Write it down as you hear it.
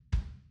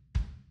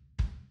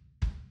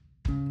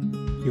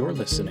You're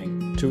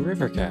listening to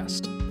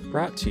Rivercast,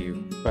 brought to you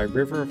by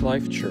River of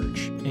Life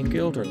Church in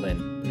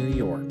Guilderland, New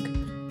York.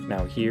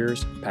 Now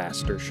here's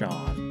Pastor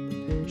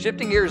Sean.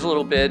 Shifting gears a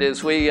little bit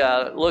as we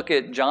look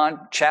at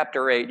John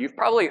chapter 8. You've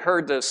probably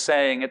heard this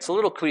saying. It's a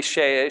little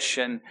cliche-ish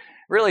and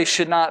really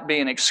should not be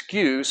an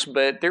excuse,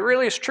 but there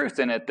really is truth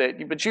in it.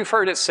 But you've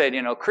heard it said,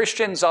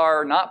 Christians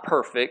are not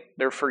perfect,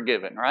 they're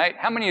forgiven, right?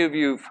 How many of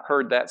you have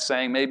heard that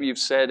saying? Maybe you've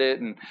said it,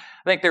 and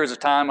I think there was a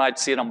time I'd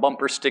see it on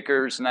bumper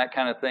stickers and that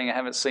kind of thing. I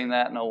haven't seen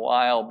that in a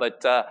while,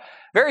 but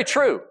very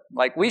true.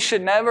 Like, we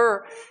should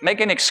never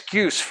make an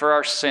excuse for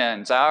our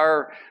sins.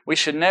 We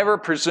should never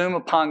presume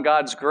upon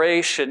God's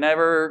grace, should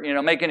never,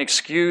 make an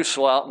excuse,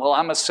 well,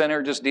 I'm a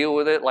sinner, just deal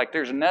with it. Like,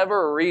 there's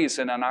never a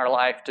reason in our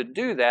life to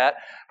do that.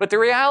 But the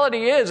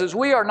reality is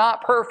we are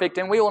not perfect,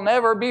 and we will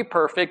never be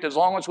perfect as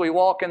long as we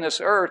walk in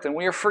this earth, and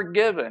we are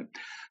forgiven.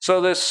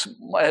 So this,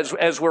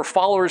 as we're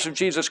followers of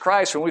Jesus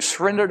Christ, and we've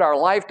surrendered our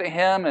life to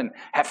Him and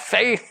have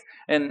faith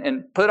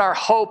and put our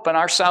hope and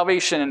our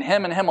salvation in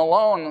Him and Him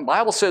alone, the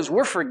Bible says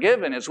we're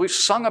forgiven, as we've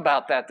sung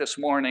about that this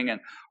morning. And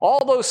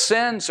all those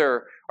sins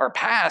are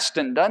past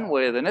and done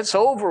with, and it's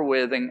over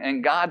with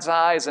in God's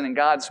eyes and in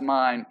God's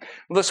mind.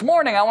 Well, this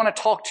morning I want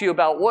to talk to you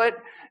about what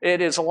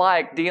it is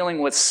like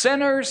dealing with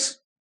sinners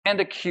and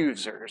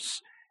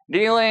accusers,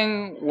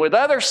 dealing with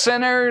other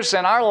sinners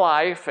in our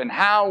life and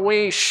how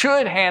we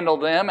should handle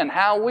them and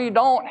how we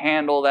don't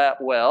handle that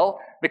well,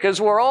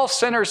 because we're all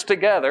sinners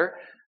together,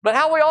 but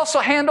how we also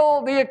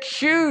handle the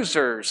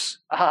accusers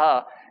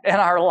in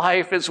our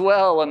life as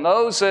well, and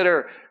those that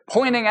are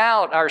pointing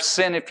out our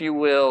sin, if you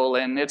will.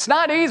 And it's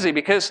not easy,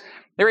 because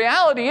the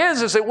reality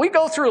is that we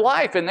go through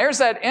life and there's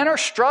that inner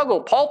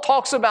struggle. Paul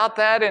talks about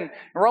that in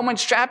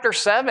Romans chapter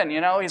 7.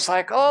 He's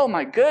like, oh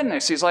my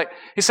goodness. He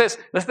says,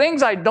 the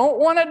things I don't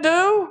want to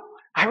do,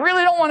 I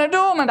really don't want to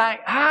do them, and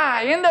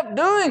I end up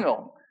doing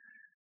them.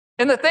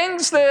 And the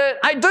things that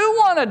I do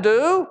want to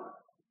do,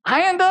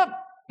 I end up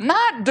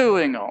not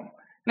doing them.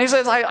 And he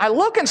says, I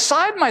look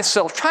inside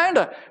myself trying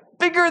to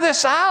figure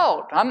this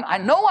out. I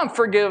know I'm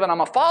forgiven. I'm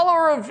a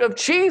follower of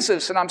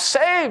Jesus, and I'm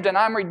saved, and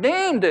I'm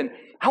redeemed, and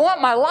I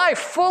want my life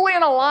fully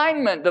in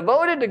alignment,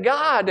 devoted to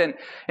God. And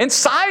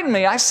inside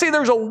me, I see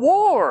there's a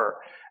war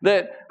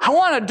that I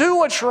want to do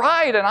what's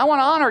right, and I want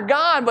to honor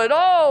God, but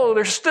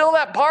there's still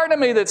that part of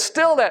me that's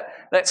still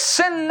that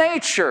sin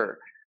nature.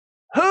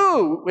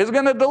 Who is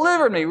going to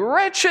deliver me?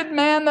 Wretched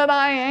man that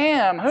I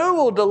am, who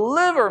will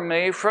deliver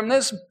me from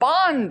this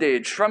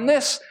bondage, from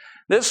this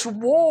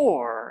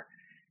war?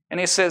 And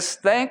he says,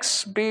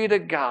 thanks be to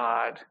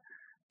God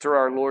through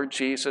our Lord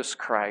Jesus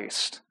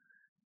Christ.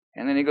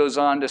 And then he goes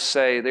on to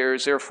say, there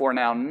is therefore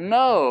now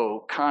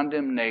no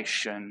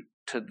condemnation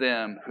to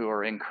them who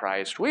are in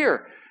Christ. We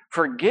are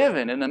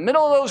forgiven in the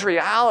middle of those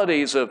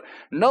realities of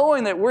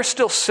knowing that we're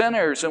still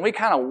sinners, and we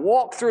kind of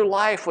walk through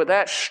life with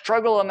that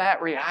struggle and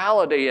that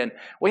reality. And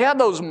we have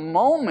those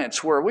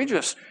moments where we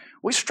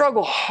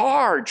struggle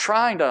hard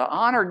trying to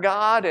honor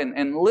God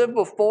and live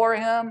before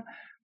Him.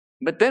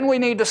 But then we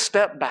need to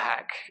step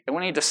back, and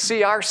we need to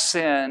see our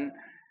sin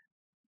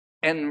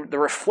and the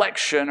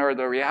reflection or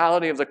the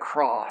reality of the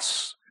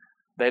cross,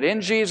 that in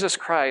Jesus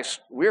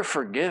Christ we're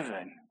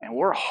forgiven and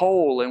we're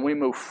whole and we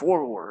move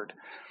forward.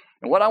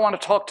 And what I want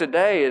to talk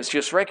today is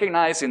just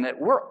recognizing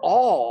that we're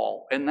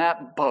all in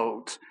that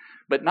boat,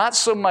 but not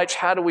so much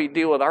how do we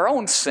deal with our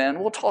own sin.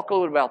 We'll talk a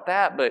little bit about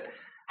that, but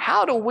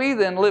how do we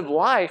then live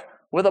life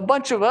with a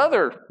bunch of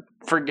other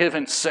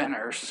forgiven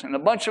sinners and a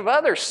bunch of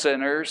other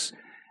sinners,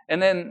 and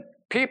then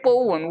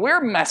people, when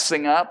we're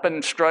messing up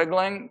and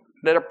struggling,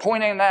 that are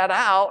pointing that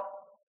out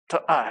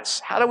to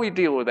us. How do we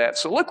deal with that?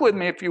 So look with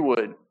me, if you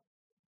would,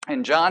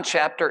 in John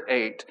chapter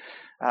 8.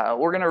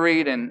 We're going to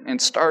read and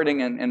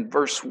starting in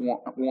verse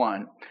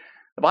 1.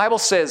 The Bible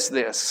says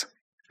this.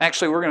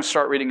 Actually, we're going to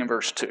start reading in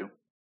verse 2.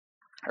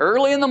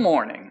 Early in the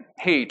morning,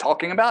 he,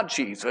 talking about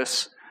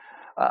Jesus,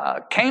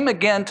 came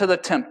again to the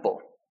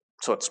temple.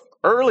 So it's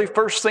early,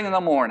 first thing in the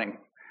morning.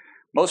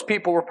 Most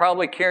people were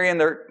probably carrying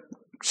their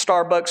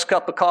Starbucks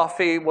cup of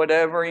coffee,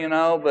 whatever,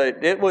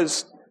 but it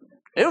was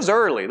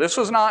early. This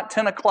was not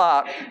 10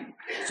 o'clock.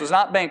 This was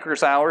not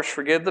banker's hours.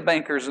 Forgive the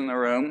bankers in the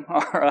room,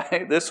 all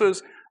right? This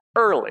was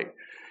early.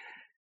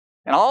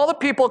 And all the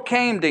people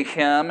came to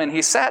him, and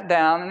he sat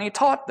down and he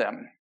taught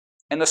them.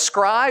 And the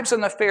scribes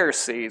and the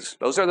Pharisees,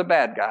 those are the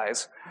bad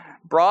guys,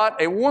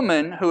 brought a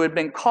woman who had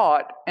been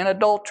caught in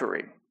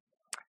adultery.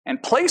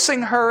 And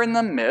placing her in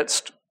the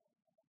midst,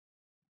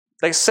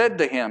 they said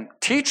to him,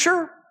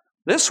 "Teacher,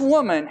 this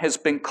woman has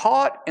been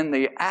caught in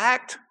the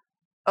act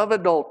of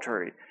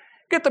adultery."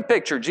 Get the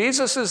picture.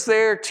 Jesus is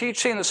there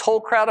teaching this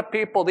whole crowd of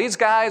people. These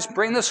guys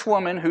bring this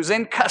woman who's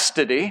in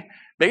custody,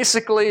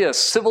 basically a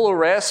civil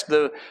arrest.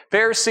 The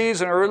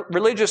Pharisees and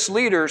religious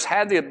leaders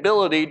had the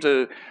ability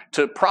to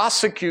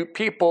prosecute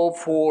people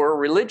for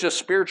religious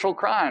spiritual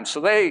crimes. So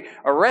they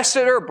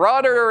arrested her,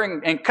 brought her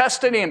in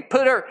custody, and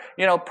put her,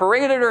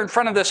 paraded her in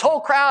front of this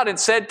whole crowd and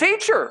said,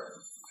 "Teacher,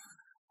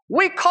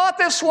 we caught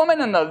this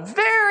woman in the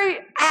very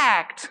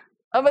act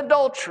of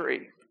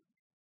adultery.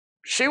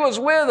 She was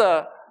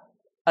with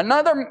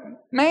another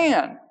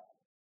man.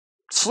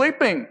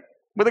 sleeping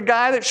with a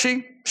guy that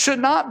she should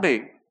not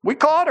be. We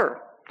caught her.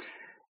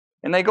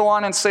 And they go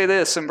on and say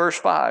this in verse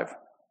 5.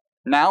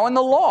 Now in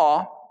the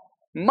law,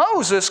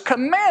 Moses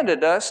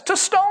commanded us to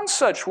stone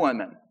such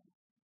women.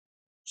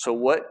 So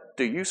what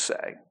do you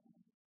say?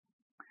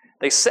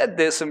 They said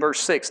this in verse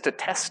 6 to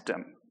test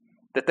him,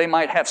 that they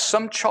might have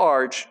some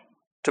charge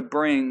to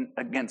bring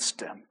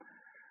against him.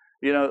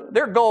 You know,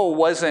 their goal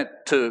wasn't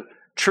to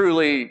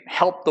truly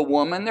help the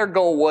woman. Their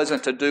goal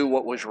wasn't to do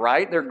what was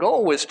right. Their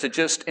goal was to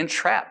just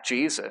entrap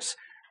Jesus.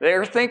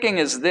 Their thinking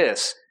is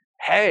this: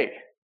 hey,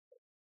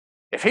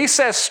 if he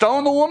says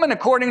stone the woman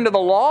according to the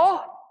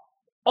law,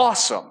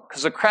 awesome,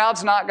 because the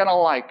crowd's not going to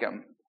like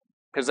him,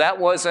 because that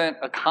wasn't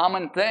a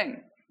common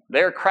thing.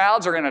 Their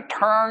crowds are going to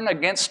turn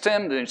against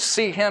him to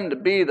see him to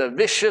be the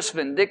vicious,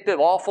 vindictive,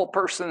 awful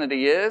person that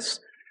he is.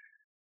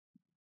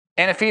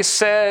 And if he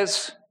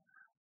says,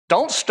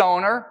 don't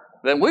stone her,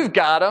 then we've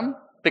got him,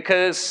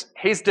 because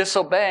he's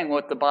disobeying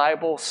what the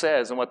Bible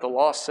says and what the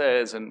law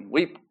says, and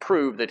we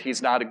prove that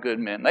he's not a good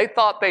man. They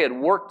thought they had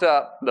worked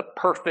up the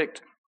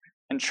perfect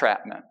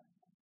entrapment.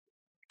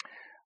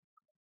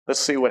 Let's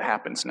see what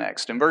happens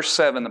next. In verse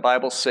 7, the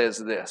Bible says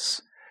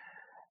this.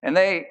 And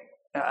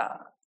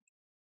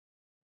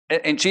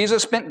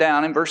Jesus bent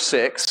down in verse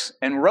 6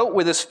 and wrote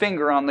with his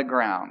finger on the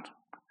ground.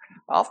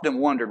 I often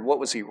wondered, what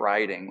was he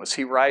writing? Was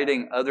he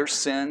writing other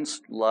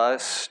sins,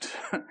 lust,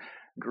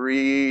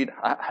 greed?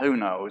 Who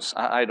knows?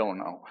 I don't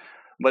know.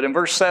 But in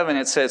verse 7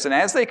 it says, and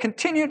as they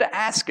continued to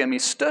ask him, he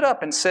stood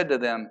up and said to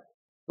them,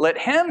 let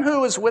him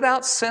who is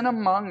without sin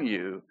among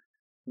you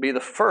be the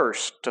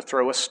first to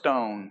throw a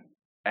stone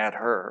at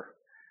her.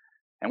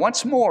 And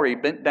once more he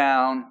bent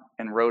down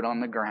and wrote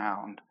on the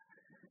ground.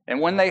 And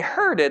when they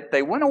heard it,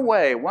 they went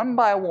away one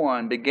by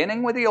one,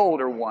 beginning with the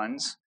older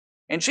ones.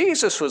 And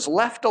Jesus was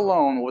left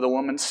alone with a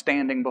woman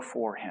standing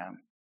before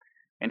him.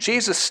 And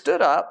Jesus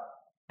stood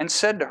up and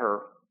said to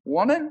her,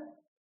 woman,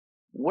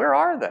 where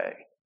are they?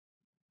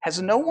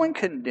 Has no one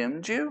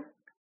condemned you?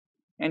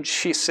 And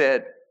she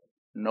said,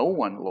 no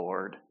one,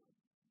 Lord.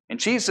 And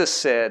Jesus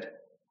said,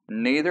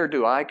 neither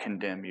do I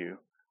condemn you.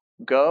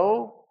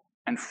 Go,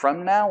 and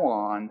from now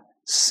on,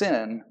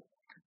 sin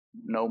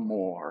no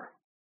more.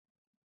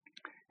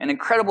 An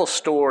incredible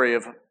story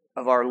of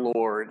our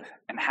Lord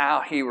and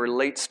how he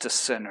relates to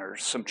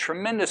sinners. Some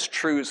tremendous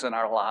truths in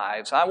our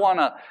lives. I want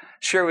to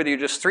share with you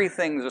just 3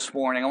 things this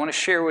morning. I want to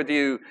share with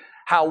you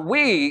how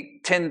we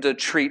tend to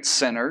treat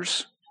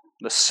sinners,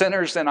 the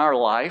sinners in our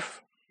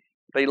life.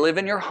 They live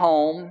in your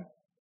home.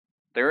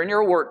 They're in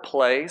your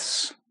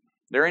workplace.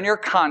 They're in your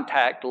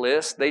contact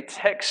list. They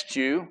text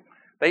you.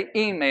 They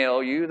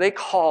email you. They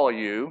call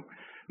you.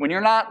 When you're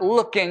not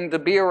looking to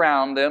be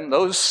around them,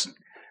 those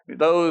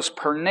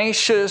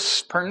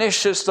pernicious,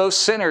 those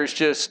sinners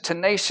just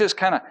tenacious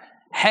kind of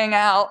hang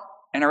out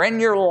and are in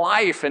your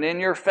life and in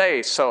your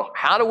face. So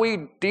how do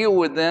we deal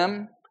with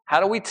them? How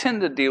do we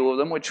tend to deal with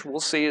them, which we'll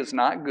see is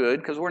not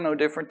good because we're no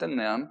different than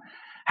them?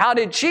 How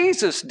did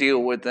Jesus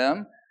deal with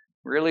them?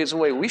 Really is the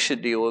way we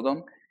should deal with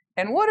them.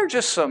 And what are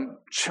just some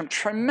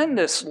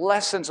tremendous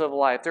lessons of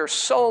life? There are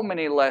so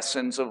many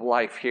lessons of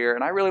life here,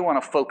 and I really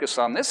want to focus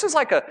on this. Is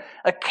like a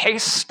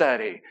case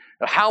study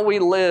of how we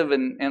live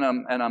in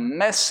a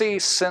messy,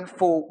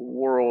 sinful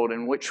world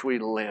in which we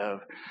live.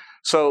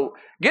 So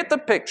get the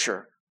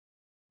picture.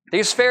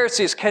 These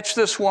Pharisees catch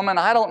this woman.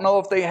 I don't know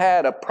if they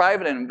had a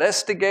private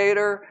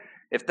investigator,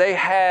 if they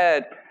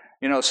had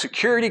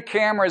security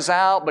cameras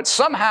out, but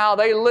somehow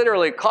they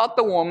literally caught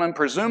the woman,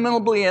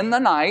 presumably in the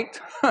night,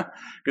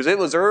 because it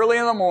was early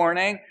in the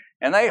morning,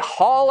 and they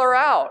haul her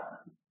out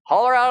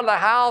of the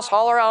house,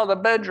 haul her out of the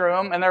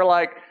bedroom, and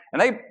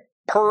they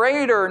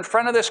parade her in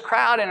front of this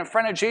crowd and in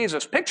front of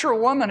Jesus. Picture a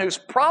woman who's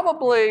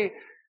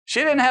she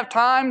didn't have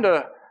time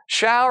to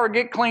shower,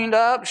 get cleaned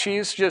up.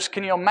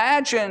 Can you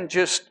imagine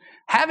just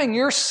having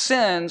your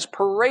sins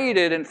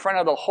paraded in front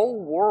of the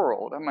whole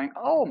world? I mean,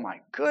 oh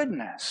my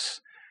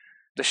goodness.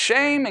 The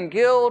shame and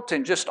guilt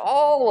and just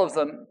all of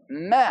the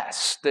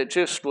mess that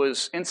just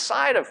was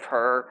inside of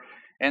her.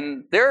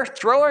 And they're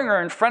throwing her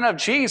in front of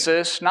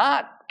Jesus,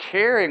 not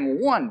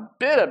caring one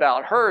bit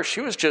about her. She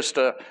was just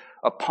a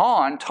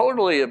pawn,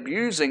 totally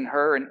abusing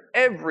her in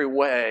every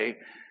way.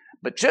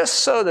 But just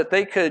so that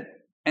they could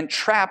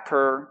entrap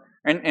her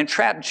and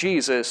entrap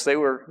Jesus, they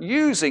were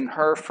using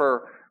her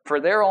for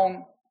their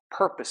own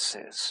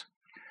purposes.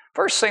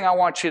 First thing I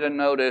want you to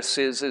notice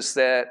is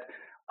that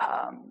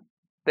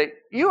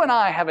you and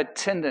I have a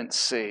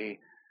tendency,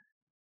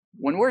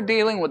 when we're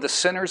dealing with the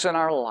sinners in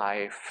our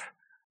life,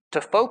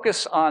 to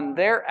focus on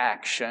their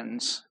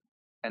actions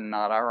and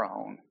not our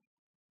own.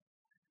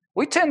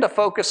 We tend to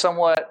focus on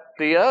what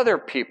the other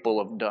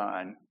people have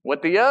done,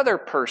 what the other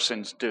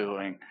person's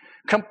doing,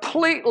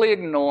 completely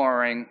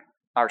ignoring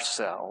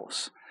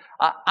ourselves.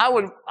 I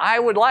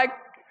would like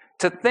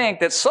to think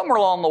that somewhere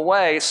along the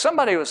way,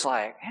 somebody was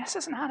like, this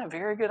is not a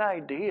very good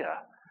idea.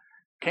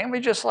 Can't we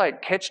just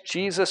catch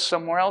Jesus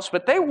somewhere else?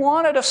 But they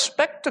wanted a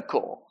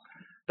spectacle.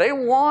 They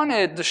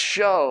wanted the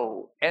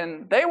show,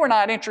 and they were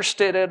not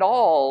interested at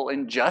all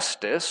in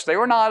justice. They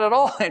were not at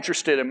all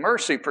interested in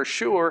mercy, for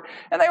sure,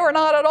 and they were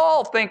not at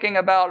all thinking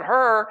about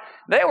her.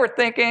 They were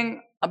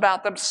thinking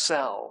about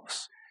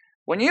themselves.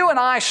 When you and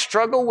I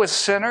struggle with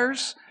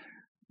sinners,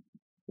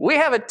 we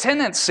have a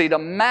tendency to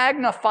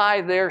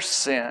magnify their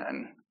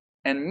sin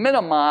and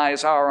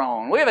minimize our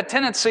own. We have a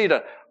tendency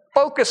to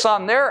focus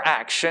on their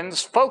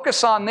actions,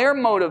 focus on their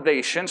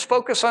motivations,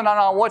 focus on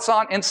what's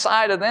on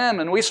inside of them,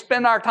 and we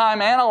spend our time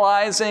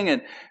analyzing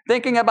and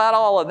thinking about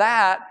all of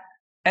that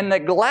and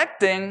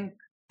neglecting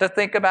to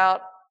think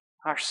about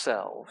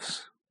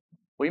ourselves.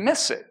 We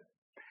miss it.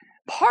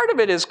 Part of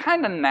it is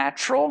kind of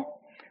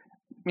natural.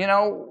 You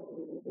know,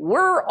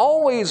 we're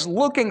always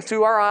looking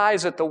through our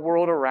eyes at the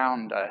world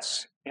around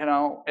us. You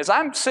know, as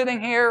I'm sitting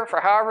here for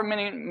however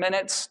many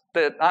minutes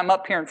that I'm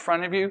up here in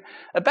front of you,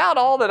 about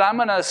all that I'm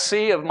going to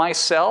see of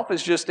myself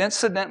is just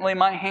incidentally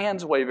my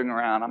hands waving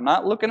around. I'm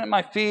not looking at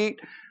my feet.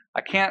 I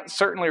can't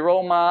certainly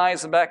roll my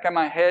eyes in the back of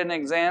my head and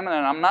examine,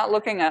 and I'm not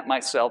looking at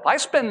myself. I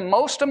spend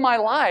most of my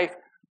life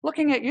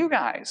looking at you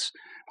guys.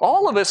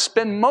 All of us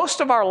spend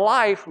most of our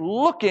life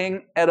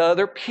looking at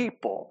other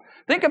people.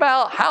 Think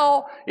about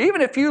how,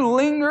 even if you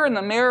linger in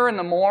the mirror in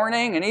the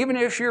morning, and even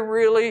if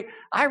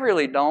I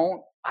really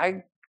don't,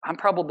 I'm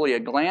probably a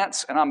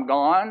glance and I'm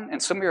gone. And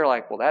some of you are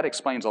like, well, that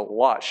explains a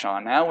lot,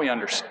 Sean. Now we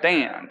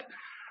understand.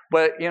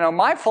 But, you know,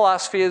 my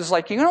philosophy is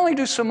like, you can only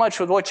do so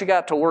much with what you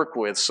got to work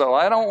with. So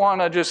I don't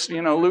want to just,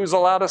 lose a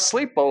lot of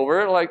sleep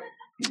over it,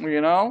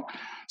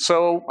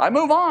 So I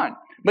move on.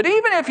 But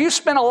even if you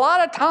spend a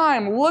lot of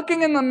time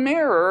looking in the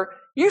mirror,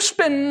 you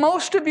spend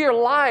most of your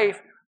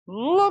life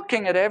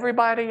looking at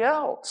everybody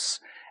else.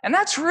 And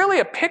that's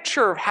really a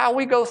picture of how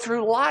we go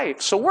through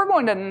life. So we're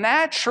going to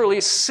naturally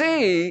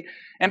see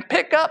and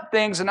pick up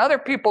things in other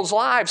people's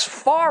lives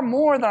far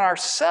more than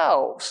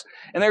ourselves.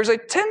 And there's a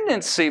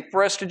tendency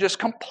for us to just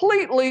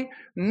completely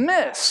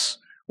miss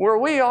where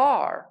we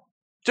are,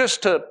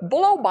 just to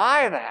blow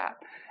by that.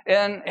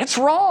 And it's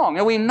wrong,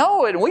 and we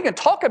know it, and we can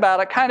talk about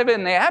it kind of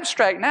in the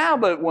abstract now,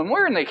 but when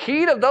we're in the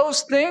heat of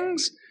those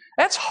things,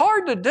 that's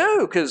hard to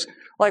do because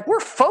we're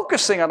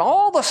focusing on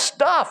all the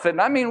stuff.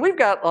 And we've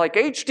got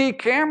HD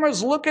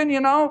cameras looking,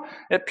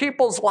 at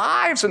people's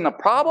lives and the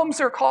problems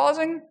they're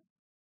causing.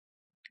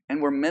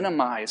 And we're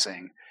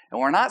minimizing.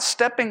 And we're not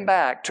stepping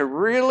back to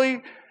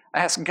really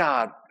ask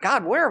God,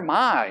 where am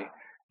I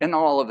in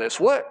all of this?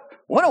 What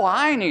do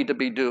I need to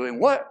be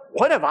doing? What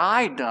have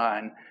I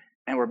done?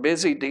 And we're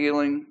busy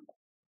dealing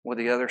with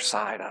the other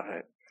side of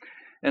it.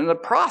 In the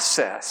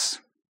process,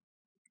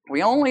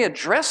 we only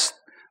address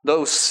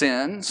those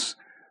sins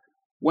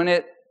when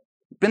it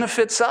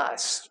benefits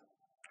us.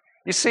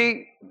 You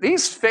see,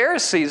 these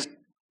Pharisees,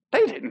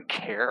 they didn't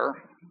care.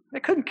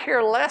 They couldn't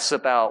care less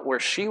about where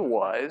she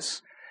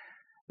was.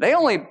 They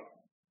only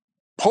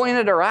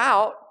pointed her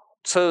out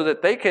so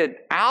that they could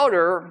out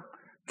her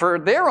for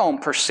their own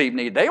perceived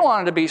need. They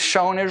wanted to be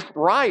shown as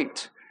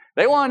right.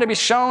 They wanted to be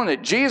shown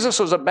that Jesus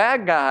was a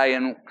bad guy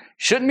and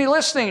shouldn't be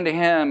listening to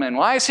him, and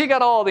why has he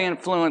got all the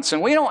influence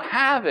and we don't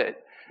have it?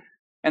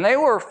 And they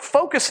were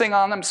focusing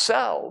on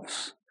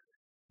themselves.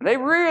 They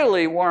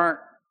really weren't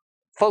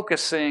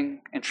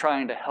focusing and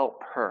trying to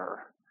help her.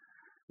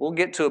 We'll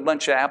get to a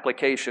bunch of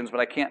applications, but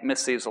I can't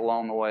miss these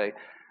along the way.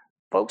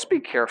 Folks, be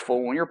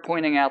careful when you're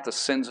pointing out the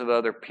sins of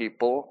other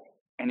people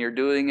and you're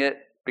doing it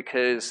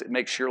because it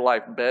makes your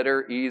life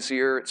better,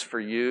 easier, it's for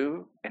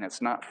you, and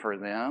it's not for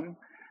them.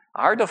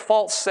 Our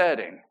default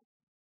setting,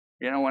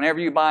 whenever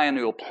you buy a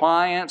new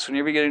appliance,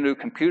 whenever you get a new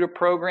computer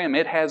program,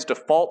 it has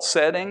default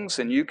settings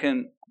and you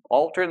can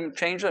alter them,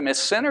 change them. As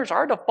sinners,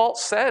 our default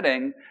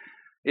setting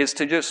is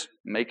to just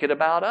make it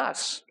about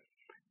us.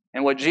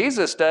 And what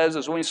Jesus does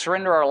is when we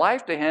surrender our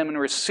life to Him and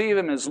receive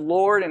Him as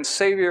Lord and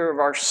Savior of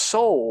our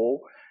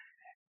soul,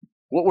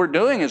 what we're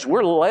doing is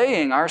we're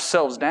laying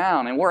ourselves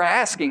down and we're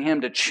asking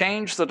Him to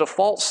change the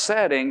default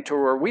setting to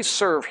where we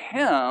serve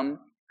Him.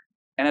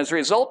 And as a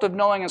result of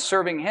knowing and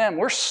serving Him,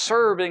 we're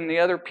serving the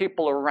other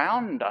people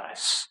around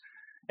us.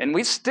 And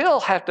we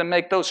still have to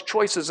make those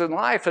choices in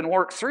life and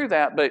work through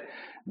that.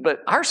 But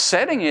our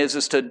setting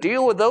is to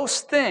deal with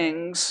those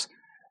things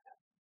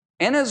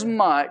in as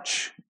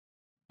much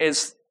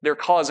as they're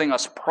causing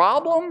us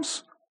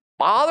problems,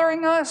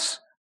 bothering us,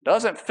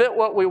 doesn't fit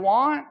what we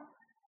want.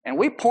 And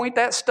we point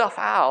that stuff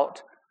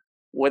out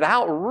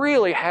without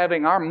really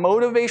having our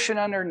motivation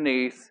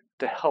underneath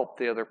to help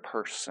the other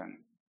person.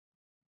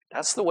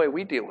 That's the way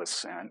we deal with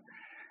sin.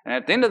 And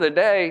at the end of the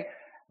day,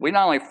 we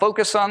not only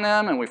focus on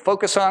them and we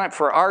focus on it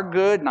for our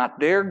good, not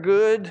their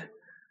good,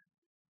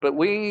 but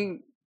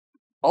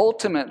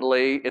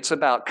ultimately, it's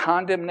about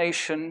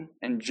condemnation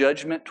and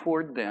judgment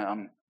toward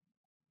them,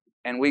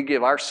 and we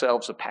give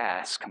ourselves a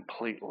pass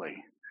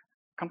completely.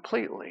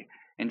 Completely.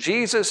 And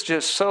Jesus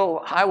just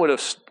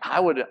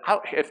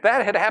if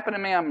that had happened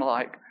to me, I'm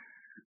like,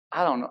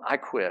 I don't know, I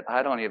quit.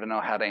 I don't even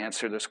know how to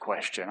answer this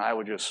question. I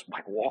would just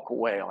walk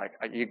away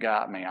you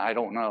got me. I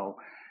don't know.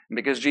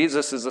 Because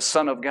Jesus is the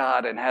Son of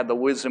God and had the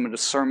wisdom and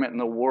discernment in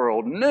the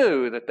world,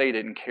 knew that they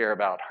didn't care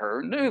about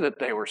her, knew that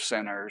they were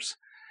sinners.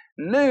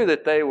 knew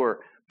that they were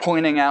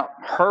pointing out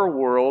her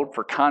world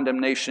for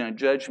condemnation and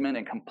judgment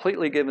and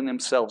completely giving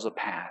themselves a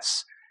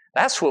pass.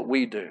 That's what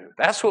we do.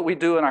 That's what we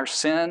do in our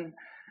sin.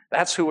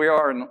 That's who we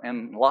are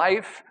in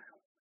life.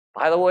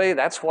 By the way,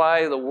 that's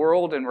why the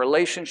world in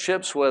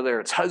relationships, whether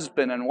it's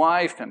husband and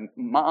wife and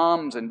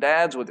moms and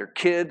dads with their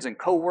kids and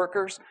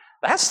coworkers,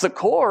 that's the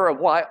core of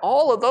why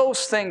all of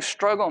those things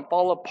struggle and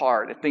fall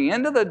apart. At the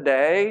end of the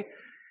day,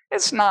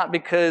 it's not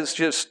because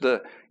just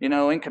the,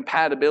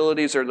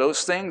 incompatibilities or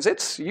those things.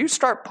 It's you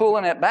start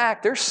pulling it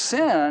back. There's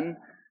sin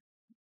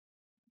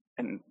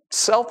and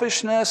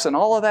selfishness and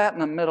all of that in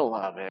the middle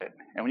of it.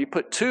 And when you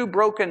put two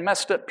broken,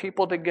 messed up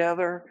people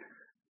together,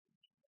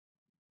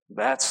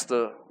 that's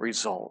the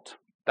result.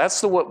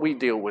 That's what we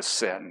deal with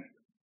sin.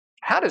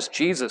 How does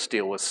Jesus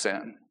deal with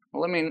sin?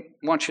 Well,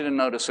 want you to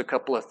notice a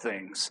couple of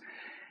things.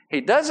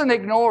 He doesn't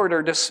ignore it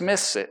or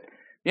dismiss it.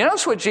 You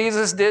notice what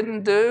Jesus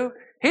didn't do?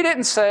 He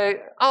didn't say,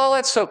 oh,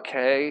 that's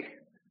okay.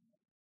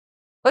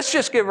 Let's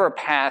just give her a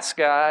pass,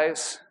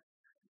 guys.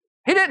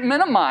 He didn't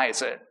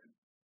minimize it.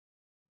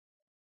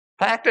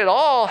 In fact, at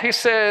all, he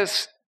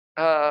says,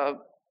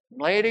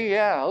 lady,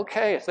 yeah,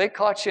 okay, if they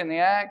caught you in the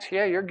act,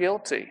 yeah, you're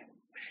guilty.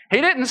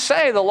 He didn't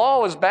say the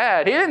law was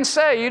bad. He didn't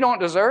say you don't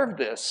deserve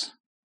this.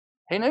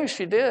 He knew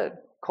she did,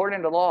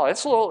 according to law.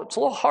 It's a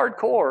little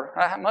hardcore,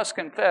 I must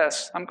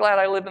confess. I'm glad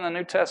I live in the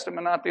New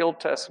Testament, not the Old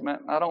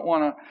Testament. I don't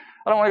want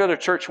to go to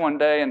church one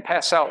day and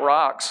pass out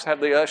rocks, have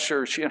the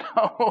ushers,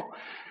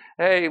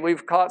 Hey,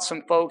 we've caught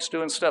some folks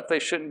doing stuff they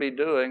shouldn't be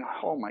doing.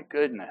 Oh my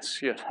goodness,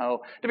 To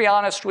be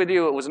honest with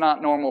you, it was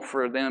not normal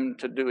for them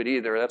to do it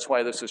either. That's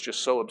why this is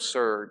just so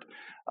absurd.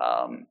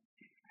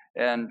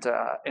 And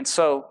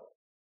so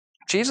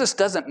Jesus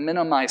doesn't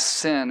minimize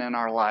sin in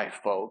our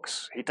life,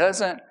 folks. He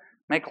doesn't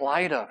make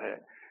light of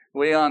it.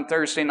 We on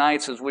Thursday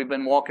nights, as we've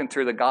been walking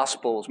through the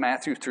Gospels,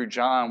 Matthew through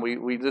John,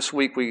 this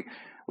week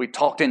we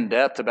talked in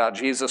depth about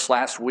Jesus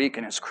last week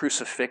and his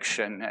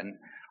crucifixion, and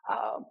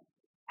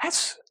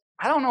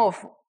I don't know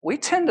if we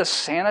tend to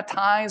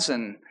sanitize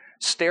and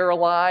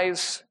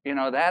sterilize,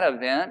 that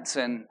event,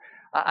 and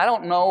I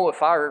don't know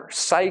if our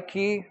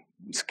psyche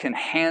can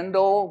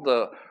handle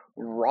the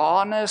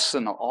rawness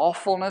and the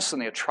awfulness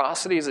and the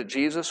atrocities that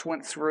Jesus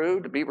went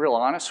through. To be real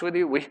honest with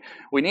you,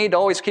 we need to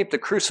always keep the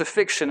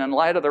crucifixion in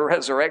light of the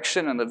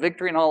resurrection and the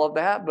victory and all of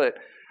that. But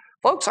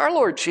folks, our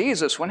Lord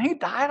Jesus, when he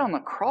died on the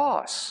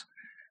cross,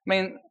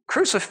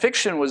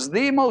 crucifixion was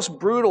the most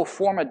brutal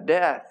form of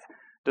death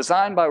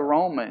designed by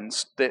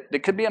Romans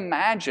that could be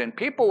imagined.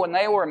 People, when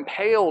they were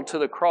impaled to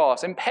the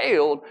cross, they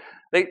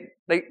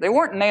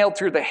weren't nailed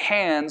through the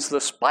hands.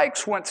 The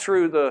spikes went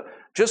through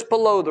just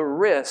below the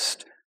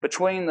wrist,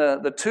 between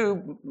the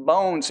two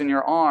bones in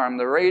your arm,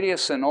 the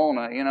radius and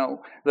ulna.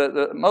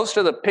 Most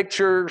of the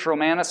pictures,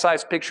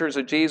 romanticized pictures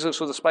of Jesus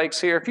with the spikes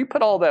here, if you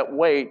put all that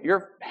weight,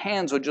 your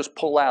hands would just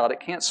pull out. It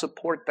can't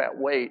support that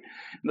weight.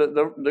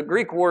 The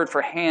Greek word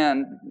for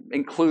hand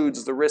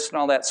includes the wrist and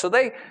all that. So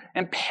they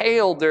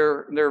impaled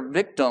their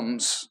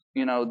victims,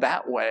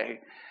 that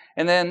way.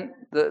 And then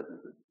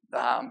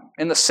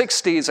in the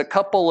 60s, a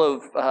couple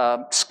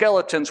of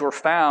skeletons were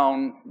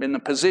found in the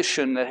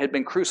position that had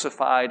been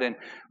crucified. And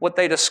what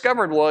they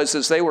discovered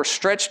was they were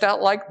stretched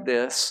out like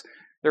this.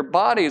 Their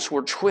bodies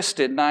were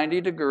twisted 90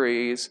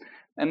 degrees.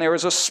 And there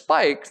was a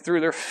spike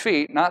through their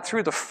feet, not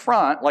through the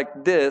front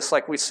like this,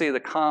 like we see the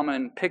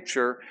common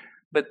picture,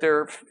 but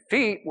their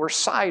feet were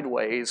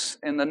sideways,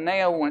 and the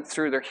nail went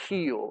through their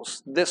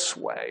heels this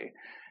way.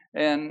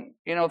 And,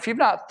 if you've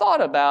not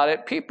thought about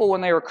it, people,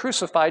 when they were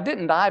crucified,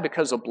 didn't die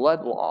because of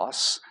blood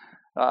loss.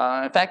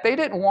 In fact, they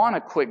didn't want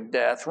a quick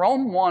death.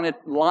 Rome wanted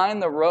to line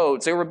the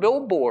roads. They were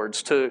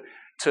billboards to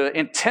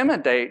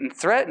intimidate and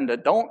threaten to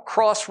don't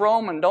cross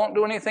Rome and don't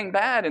do anything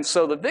bad. And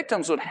so the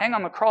victims would hang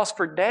on the cross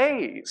for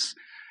days.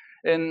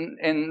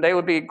 And they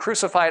would be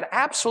crucified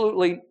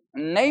absolutely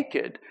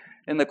naked.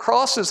 And the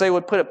crosses, they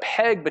would put a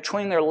peg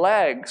between their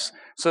legs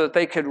so that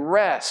they could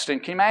rest.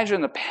 And can you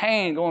imagine the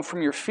pain going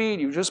from your feet?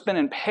 You've just been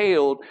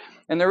impaled.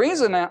 And the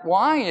reason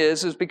why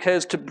is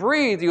because to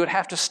breathe, you would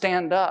have to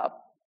stand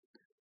up.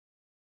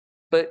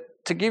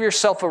 But to give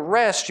yourself a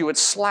rest, you would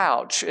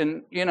slouch.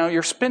 And,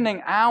 you're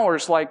spending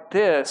hours like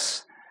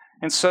this.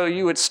 And so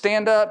you would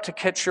stand up to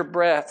catch your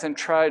breath and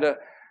try to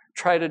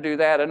do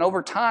that. And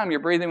over time, your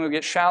breathing would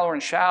get shallower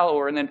and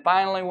shallower. And then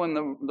finally, when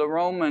the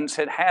Romans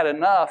had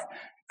enough,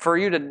 for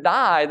you to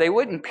die, they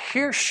wouldn't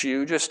pierce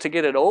you just to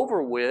get it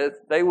over with.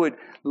 They would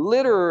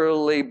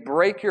literally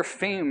break your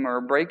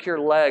femur, break your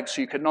leg so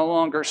you could no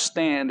longer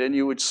stand, and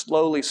you would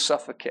slowly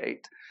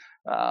suffocate.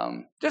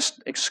 Just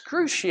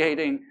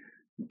excruciating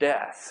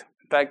death.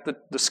 In fact,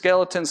 the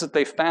skeletons that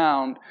they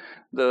found,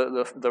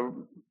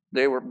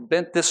 they were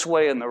bent this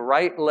way, and the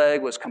right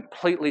leg was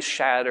completely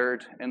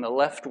shattered, and the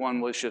left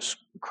one was just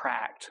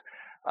cracked.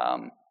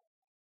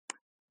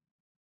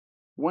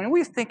 When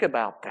we think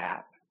about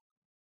that,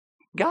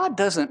 God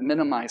doesn't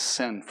minimize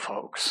sin,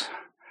 folks.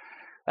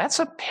 That's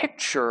a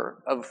picture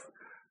of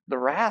the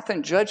wrath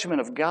and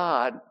judgment of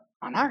God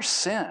on our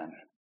sin.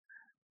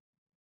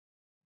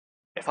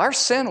 If our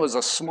sin was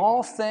a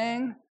small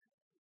thing,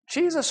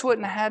 Jesus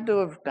wouldn't have had to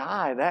have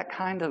died that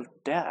kind of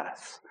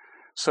death.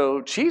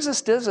 So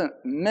Jesus doesn't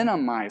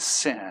minimize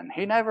sin.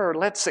 He never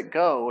lets it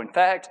go. In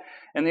fact,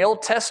 in the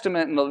Old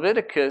Testament in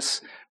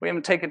Leviticus, we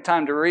haven't taken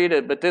time to read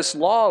it, but this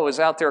law was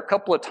out there a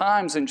couple of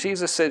times, and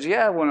Jesus says,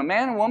 yeah, when a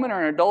man and woman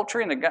are in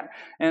adultery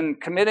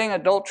and committing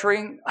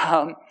adultery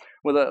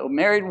with a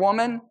married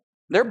woman,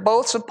 they're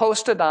both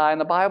supposed to die,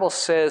 and the Bible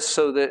says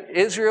so that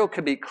Israel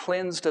could be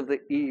cleansed of the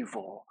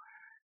evil.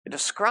 It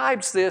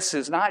describes this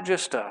as not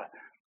just a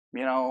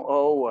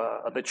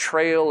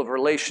betrayal of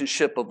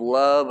relationship, of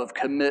love, of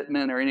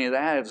commitment, or any of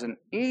that. It's an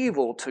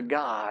evil to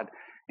God.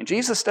 And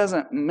Jesus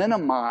doesn't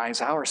minimize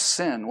our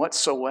sin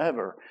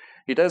whatsoever.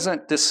 He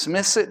doesn't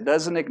dismiss it,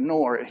 doesn't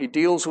ignore it. He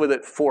deals with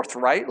it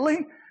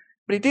forthrightly,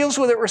 but he deals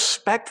with it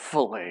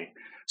respectfully.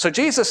 So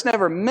Jesus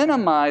never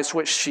minimized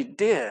what she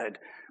did.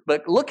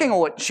 But looking at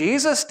what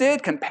Jesus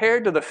did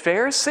compared to the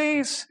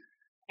Pharisees,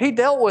 he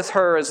dealt with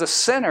her as a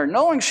sinner,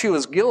 knowing she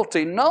was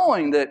guilty,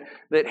 knowing that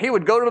he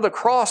would go to the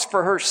cross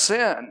for her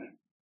sin.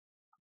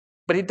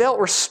 But he dealt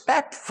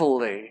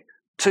respectfully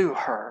to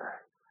her.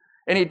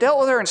 And he dealt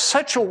with her in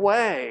such a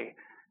way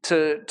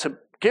to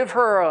give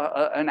her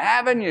an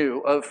avenue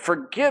of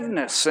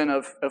forgiveness and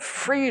of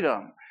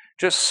freedom,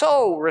 just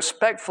so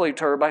respectfully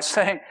to her by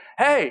saying,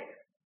 hey,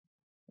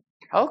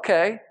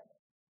 okay,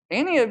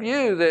 any of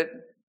you that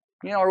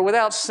are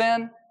without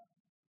sin,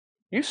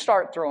 you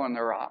start throwing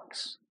the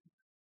rocks.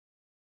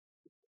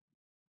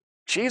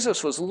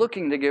 Jesus was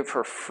looking to give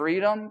her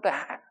freedom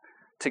back,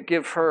 to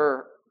give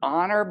her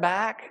honor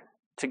back,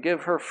 to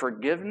give her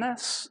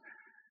forgiveness.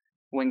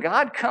 When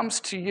God comes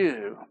to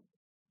you,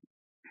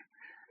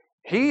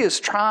 He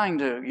is trying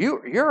to,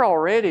 you're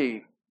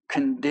already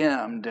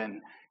condemned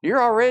and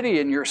you're already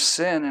in your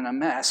sin and a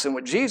mess. And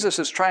what Jesus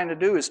is trying to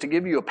do is to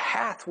give you a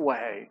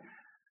pathway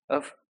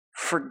of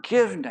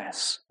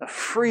forgiveness, of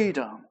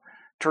freedom,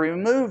 to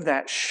remove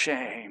that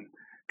shame,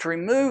 to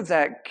remove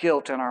that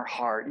guilt in our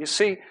heart. You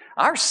see,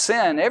 our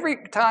sin,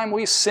 every time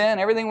we sin,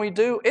 everything we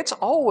do, it's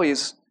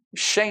always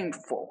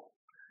shameful.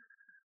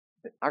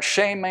 Our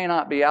shame may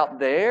not be out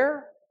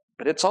there,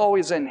 but it's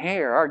always in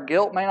here. Our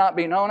guilt may not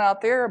be known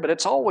out there, but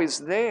it's always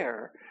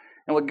there.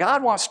 And what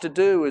God wants to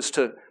do is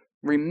to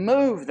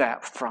remove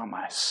that from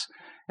us.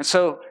 And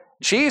so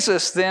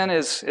Jesus then,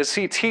 as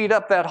he teed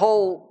up that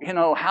whole,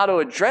 how to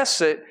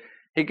address it,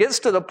 he gets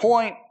to the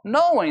point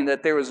knowing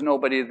that there was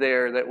nobody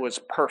there that was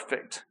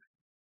perfect,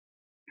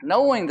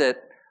 knowing that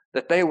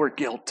they were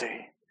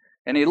guilty.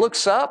 And he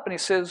looks up and he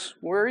says,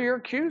 where are your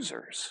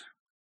accusers?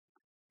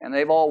 And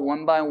they've all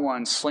one by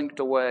one slinked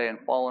away and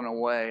fallen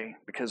away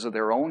because of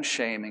their own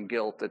shame and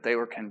guilt that they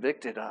were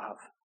convicted of.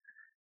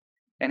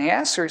 And he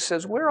asks her, he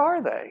says, where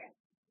are they?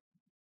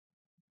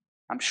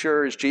 I'm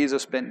sure as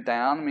Jesus bent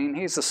down,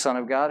 he's the Son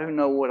of God who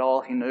knew what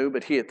all he knew,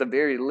 but he at the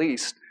very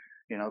least,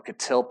 could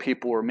tell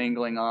people were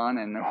mingling on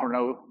and there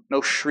were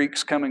no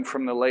shrieks coming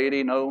from the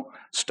lady, no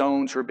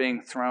stones were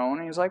being thrown.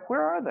 And he's like,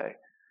 where are they?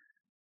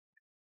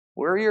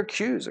 Where are your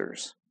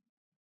accusers?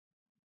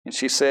 And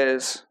she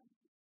says,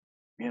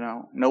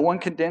 no one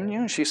condemned you?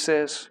 And she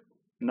says,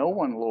 no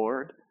one,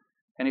 Lord.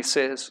 And he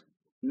says,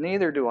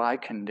 neither do I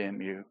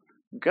condemn you.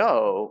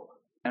 Go,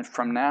 and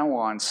from now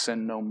on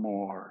sin no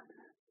more.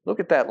 Look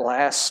at that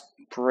last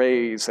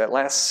phrase, that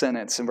last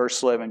sentence in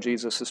verse 11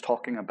 Jesus is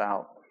talking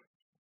about.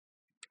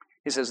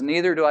 He says,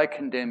 neither do I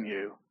condemn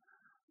you.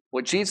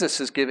 What Jesus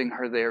is giving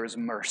her there is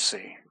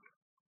mercy.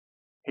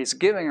 He's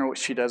giving her what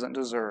she doesn't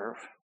deserve.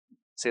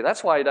 See,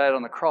 that's why he died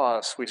on the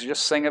cross. We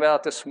just sang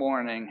about this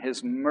morning.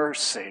 His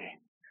mercy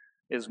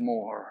is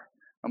more.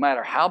 No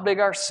matter how big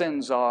our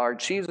sins are,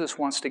 Jesus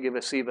wants to give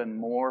us even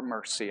more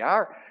mercy.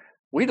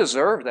 We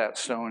deserve that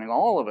stoning,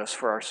 all of us,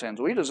 for our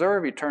sins. We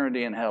deserve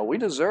eternity in hell. We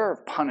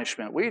deserve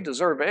punishment. We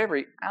deserve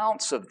every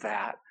ounce of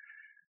that.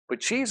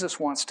 But Jesus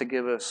wants to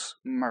give us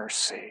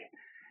mercy.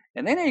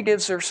 And then he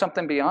gives her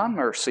something beyond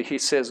mercy. He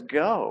says,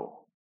 go.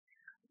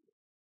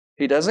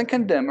 He doesn't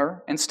condemn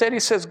her. Instead, he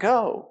says,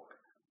 go.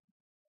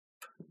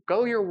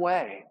 Go your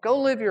way.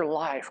 Go live your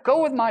life.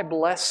 Go with my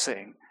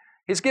blessing.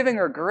 He's giving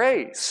her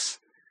grace.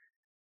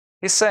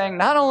 He's saying,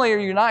 not only are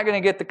you not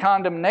going to get the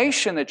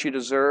condemnation that you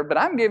deserve, but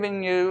I'm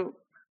giving you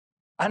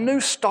a new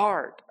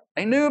start,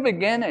 a new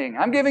beginning.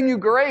 I'm giving you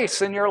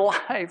grace in your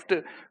life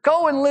to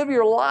go and live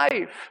your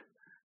life.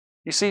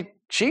 You see,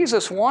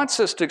 Jesus wants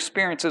us to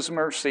experience His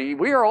mercy.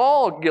 We are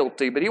all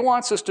guilty, but He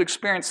wants us to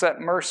experience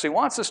that mercy,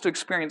 wants us to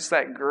experience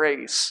that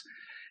grace.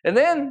 And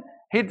then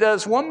He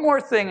does one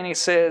more thing, and He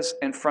says,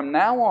 and from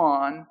now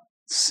on,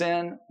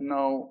 sin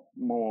no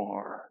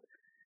more.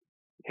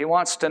 He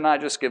wants to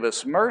not just give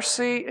us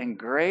mercy and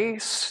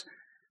grace,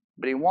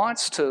 but He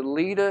wants to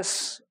lead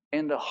us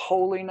into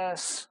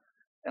holiness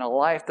and a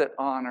life that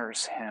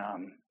honors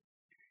Him.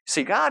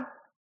 See, God,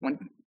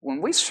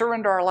 when we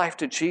surrender our life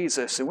to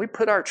Jesus and we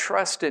put our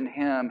trust in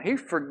Him, He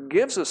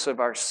forgives us of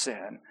our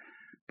sin.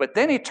 But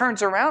then He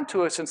turns around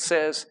to us and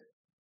says,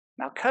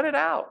 now cut it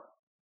out.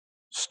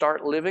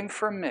 Start living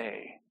for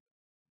me.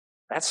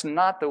 That's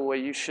not the way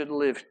you should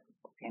live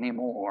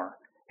anymore.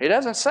 He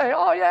doesn't say,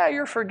 oh yeah,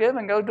 you're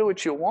forgiven, go do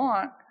what you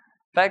want.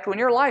 In fact, when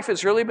your life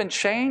has really been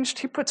changed,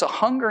 He puts a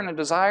hunger and a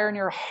desire in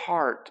your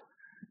heart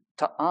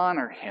to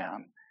honor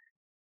Him.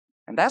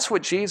 And that's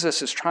what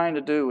Jesus is trying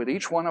to do with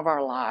each one of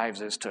our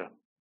lives, is to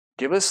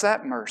give us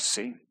that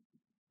mercy,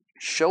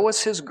 show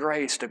us His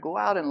grace to go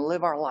out and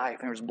live our life,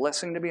 and His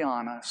blessing to be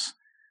on us,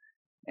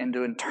 and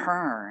to in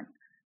turn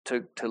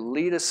to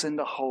lead us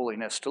into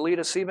holiness, to lead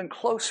us even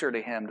closer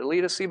to Him, to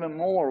lead us even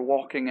more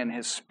walking in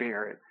His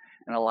Spirit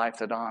in a life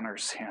that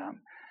honors Him.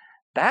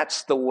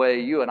 That's the way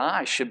you and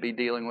I should be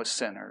dealing with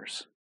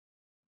sinners,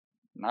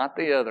 not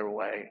the other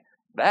way.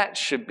 That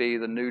should be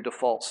the new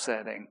default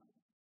setting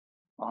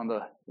on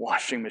the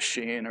washing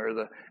machine or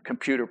the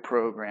computer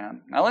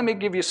program. Now let me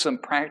give you some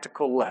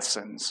practical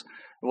lessons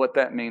of what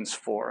that means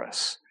for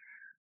us.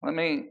 Let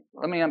me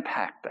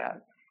unpack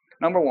that.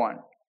 Number one,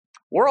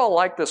 we're all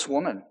like this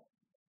woman.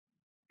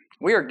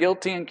 We are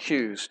guilty and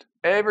accused.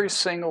 Every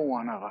single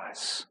one of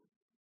us.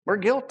 We're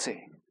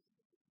guilty.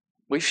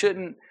 We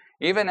shouldn't,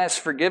 even as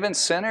forgiven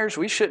sinners,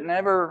 we should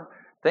never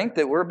think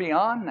that we're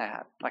beyond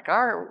that. Like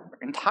our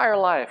entire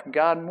life,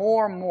 God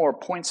more and more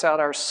points out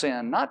our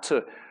sin, not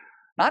to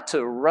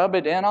rub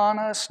it in on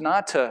us,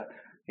 not to,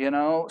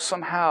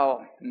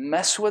 somehow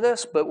mess with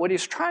us, but what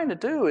He's trying to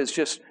do is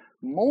just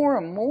more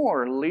and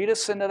more lead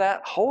us into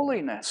that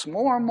holiness,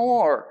 more and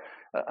more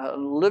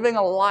living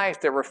a life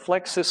that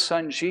reflects His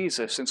Son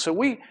Jesus. And so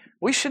we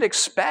should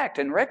expect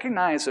and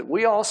recognize that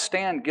we all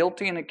stand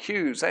guilty and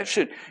accused. That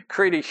should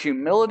create a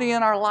humility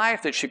in our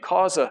life that should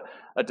cause a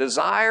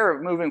desire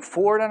of moving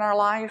forward in our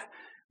life.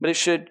 But it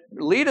should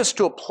lead us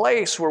to a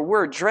place where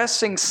we're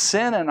addressing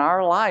sin in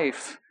our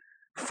life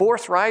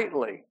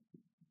forthrightly.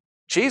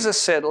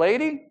 Jesus said,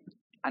 "Lady,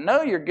 I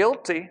know you're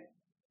guilty.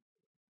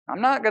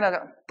 I'm not going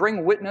to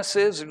bring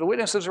witnesses. The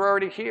witnesses are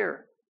already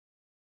here.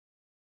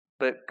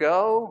 But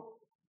go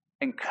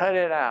and cut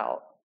it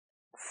out.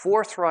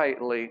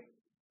 Forthrightly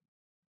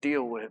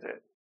deal with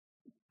it."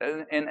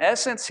 In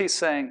essence, He's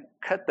saying,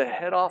 cut the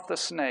head off the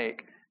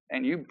snake,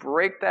 and you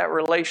break that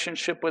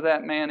relationship with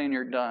that man and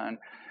you're done.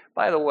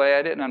 By the way,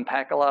 I didn't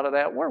unpack a lot of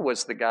that. Where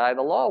was the guy?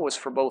 The law was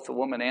for both the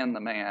woman and the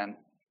man.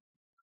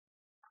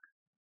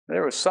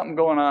 There was something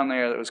going on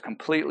there that was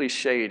completely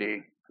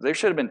shady. There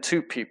should have been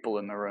two people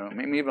in the room,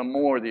 maybe even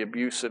more, the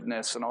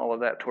abusiveness and all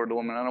of that toward the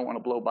woman. I don't want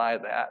to blow by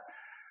that.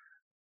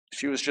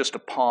 She was just a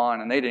pawn,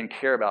 and they didn't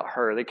care about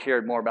her. They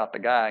cared more about the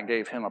guy and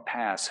gave him a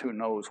pass. Who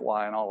knows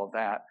why and all of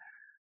that.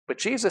 But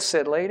Jesus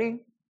said, "Lady,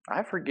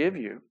 I forgive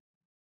you.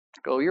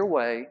 Go your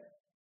way,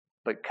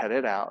 but cut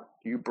it out.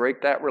 You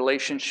break that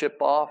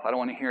relationship off. I don't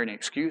want to hear any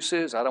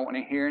excuses. I don't want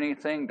to hear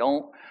anything.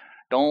 Don't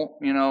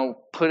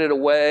put it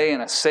away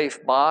in a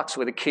safe box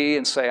with a key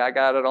and say, I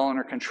got it all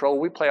under control."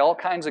 We play all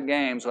kinds of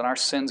games when our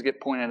sins get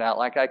pointed out,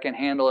 like I can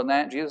handle it and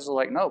that. Jesus is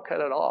like, no, cut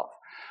it off.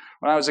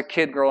 When I was a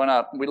kid growing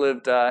up, we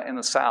lived in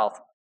the South.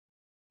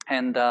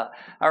 And I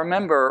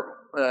remember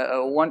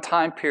one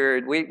time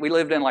period, we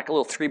lived in like a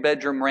little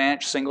 3-bedroom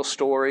ranch, single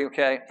story,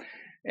 okay?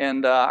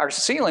 And our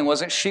ceiling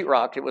wasn't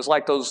sheetrock. It was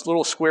like those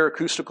little square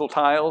acoustical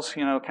tiles,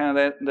 kind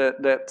of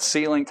that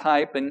ceiling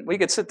type. And we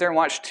could sit there and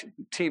watch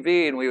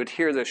TV, and we would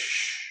hear the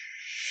shh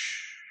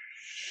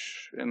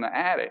in the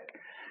attic.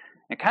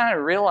 And kind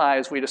of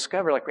realized, we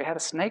discovered like we had a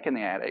snake in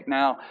the attic.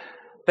 Now,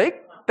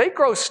 they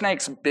grow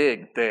snakes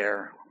big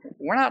there.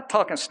 We're not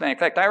talking snake. In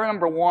fact, I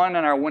remember one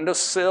in our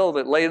windowsill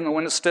that laid in the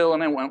windowsill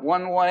and then went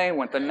one way,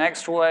 went the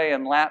next way,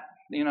 and lapped,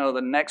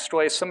 the next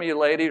way. Some of you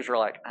ladies are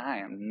like, I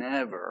am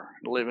never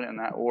living in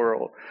that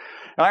world.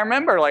 And I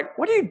remember, like,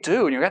 what do you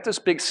do when you got this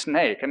big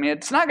snake? I mean,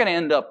 it's not going to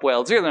end up well.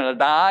 It's either going to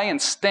die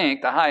and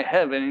stink to high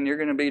heaven, and you're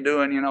going to be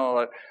doing,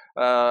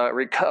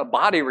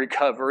 body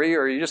recovery,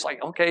 or you're just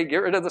like, okay, get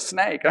rid of the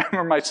snake. I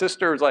remember my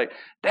sister was like,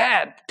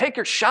 Dad, take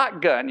your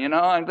shotgun,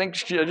 I think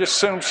she just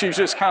assumed she's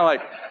just kind of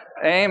like,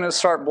 aim and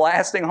start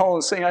blasting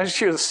holes in the ceiling.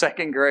 She was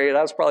second grade.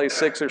 I was probably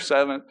 6 or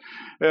 7.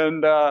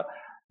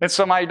 And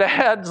so my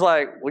dad's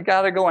like, we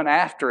got to go in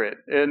after it.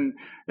 And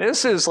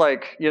this is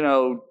like,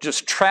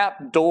 just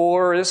trap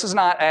door. This is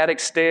not attic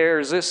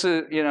stairs. This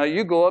is,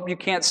 you go up, you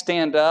can't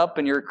stand up,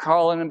 and you're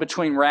crawling in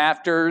between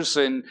rafters,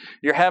 and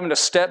you're having to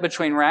step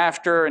between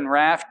rafter, and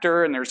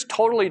there's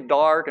totally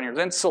dark, and there's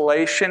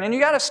insulation, and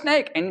you got a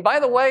snake. And by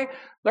the way,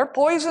 they're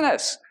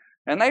poisonous.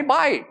 And they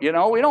bite, we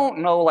don't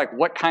know like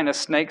what kind of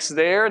snake's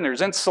there, and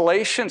there's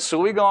insulation, so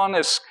we go on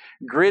this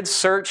grid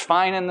search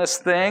finding this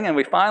thing, and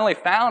we finally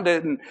found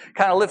it and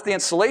kind of lift the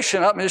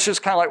insulation up, and it's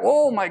just kind of like,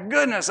 oh my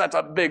goodness, that's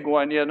a big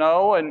one,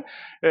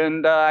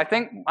 and I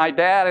think my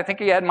dad,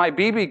 he had my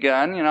BB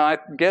gun, I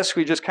guess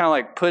we just kind of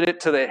like put it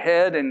to the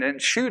head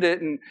and shoot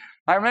it, and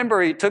I remember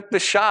he took the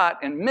shot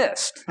and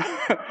missed.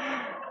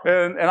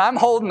 And I'm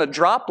holding the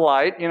drop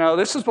light,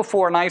 this is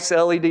before nice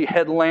LED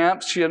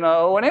headlamps,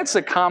 and it's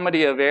a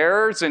comedy of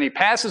errors, and he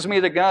passes me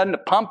the gun to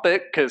pump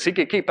it because he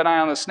could keep an eye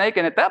on the snake,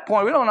 and at that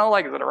point, we don't know,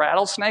 like, is it a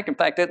rattlesnake? In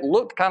fact, it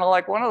looked kind of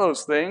like one of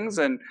those things,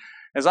 and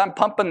as I'm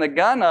pumping the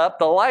gun up,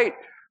 the light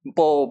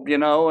bulb,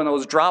 and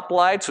those drop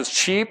lights was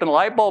cheap, and the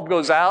light bulb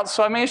goes out,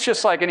 so I mean, it's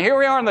just like, and here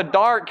we are in the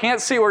dark, can't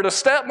see where to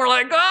step, and we're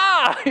like,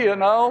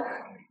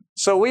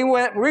 So we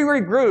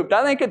regrouped.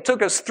 I think it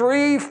took us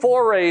 3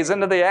 forays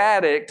into the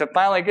attic to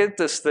finally get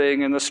this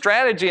thing. And the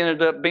strategy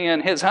ended up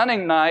being his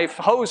hunting knife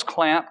hose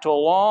clamped to a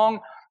long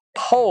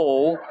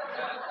pole.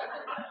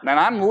 And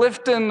I'm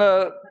lifting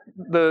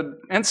the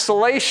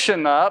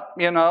insulation up,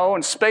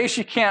 in space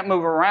you can't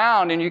move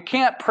around, and you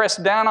can't press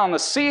down on the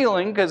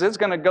ceiling because it's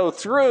going to go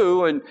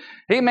through. And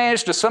he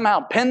managed to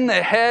somehow pin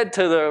the head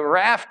to the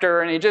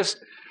rafter, and he just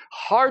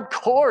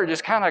hardcore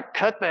just kind of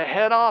cut the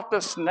head off the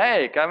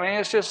snake. I mean,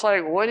 it's just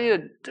like, what do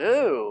you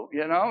do?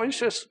 It's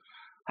just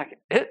like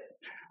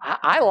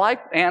I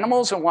like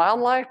animals and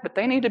wildlife, but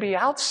they need to be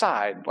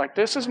outside. Like,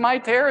 this is my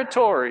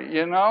territory,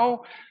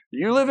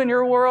 You live in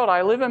your world,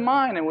 I live in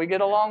mine, and we get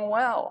along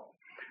well.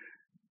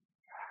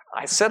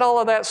 I said all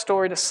of that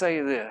story to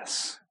say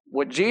this.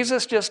 What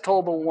Jesus just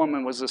told the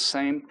woman was the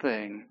same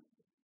thing.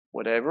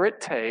 Whatever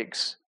it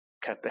takes,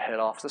 cut the head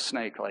off the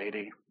snake,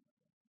 lady.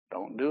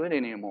 Don't do it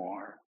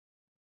anymore.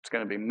 It's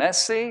going to be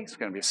messy. It's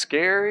going to be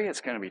scary.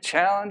 It's going to be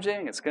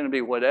challenging. It's going to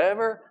be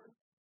whatever.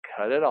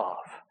 Cut it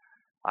off.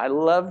 I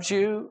loved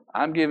you.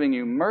 I'm giving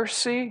you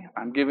mercy.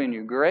 I'm giving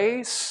you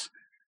grace.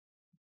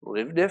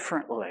 Live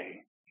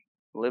differently.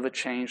 Live a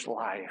changed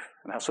life.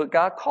 And that's what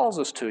God calls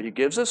us to. He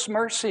gives us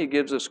mercy, He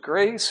gives us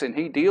grace, and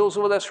He deals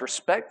with us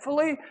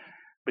respectfully,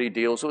 but He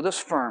deals with us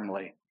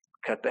firmly.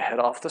 Cut the head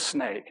off the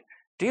snake.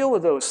 Deal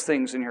with those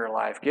things in your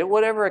life. Get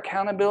whatever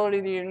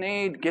accountability that you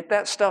need. Get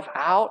that stuff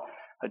out.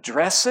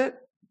 Address it.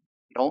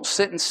 Don't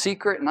sit in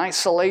secret and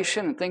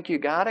isolation and think you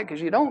got it,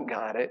 because you don't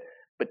got it,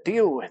 but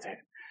deal with it.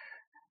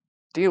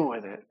 Deal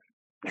with it.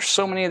 There's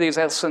so many of these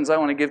lessons I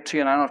want to give to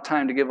you, and I don't have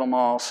time to give them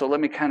all, so let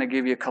me kind of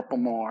give you a couple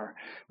more.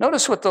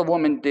 Notice what the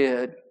woman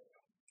did.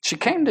 She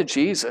came to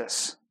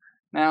Jesus.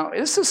 Now,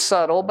 this is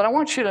subtle, but don't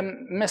want you to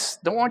miss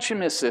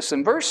this.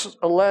 In verse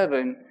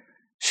 11,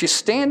 she's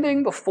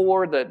standing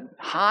before the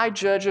high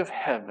judge of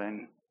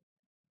heaven,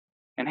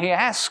 and he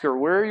asks her,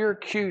 where are your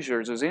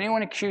accusers? Has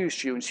anyone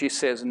accused you? And she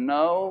says,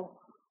 no,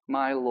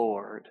 my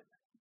Lord.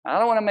 I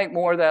don't want to make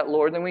more of that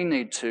Lord than we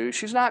need to.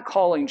 She's not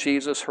calling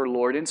Jesus her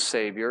Lord and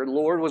Savior.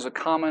 Lord was a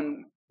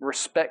common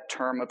respect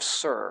term of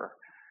sir.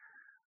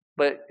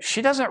 But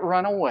she doesn't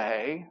run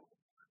away.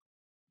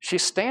 She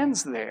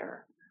stands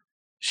there.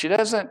 She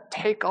doesn't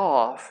take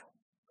off,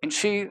 and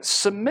she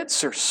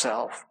submits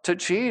herself to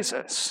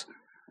Jesus.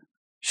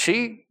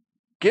 She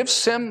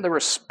gives Him the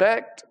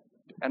respect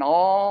and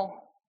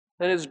all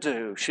that is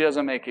due. She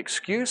doesn't make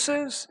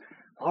excuses.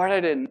 Lord,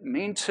 I didn't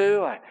mean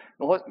to.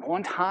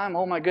 One time,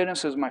 oh my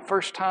goodness, it was my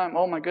first time.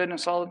 Oh my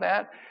goodness, all of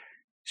that.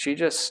 She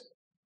just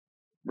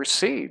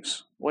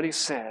receives what He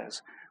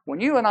says. When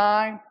you and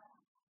I,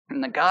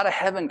 and the God of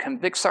heaven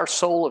convicts our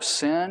soul of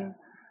sin,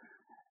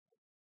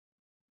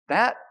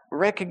 that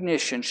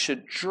recognition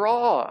should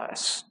draw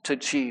us to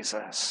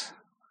Jesus.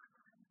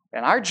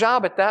 And our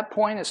job at that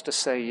point is to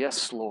say,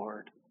 yes,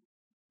 Lord.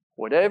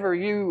 Whatever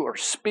you are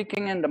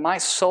speaking into my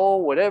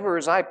soul, whatever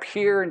as I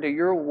peer into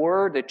your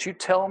word that you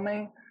tell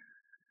me,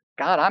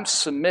 God, I'm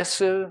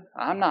submissive.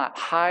 I'm not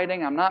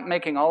hiding. I'm not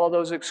making all of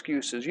those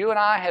excuses. You and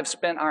I have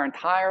spent our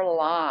entire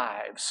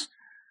lives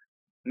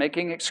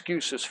making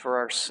excuses for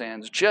our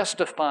sins,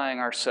 justifying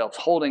ourselves,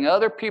 holding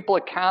other people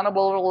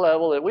accountable at a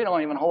level that we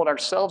don't even hold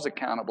ourselves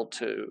accountable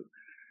to.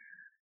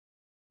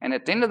 And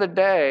at the end of the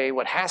day,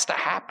 what has to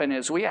happen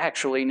is we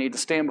actually need to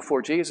stand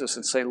before Jesus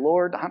and say,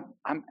 Lord,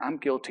 I'm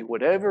guilty.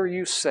 Whatever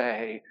you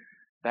say,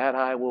 that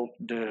I will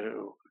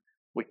do.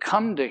 We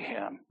come to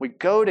Him. We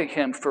go to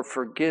Him for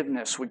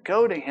forgiveness. We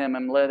go to Him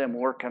and let Him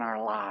work in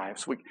our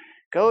lives. We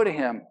go to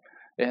Him,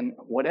 and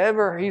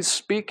whatever He's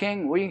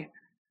speaking, we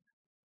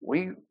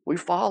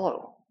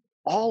follow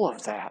all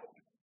of that.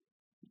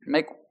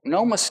 Make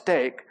no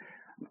mistake,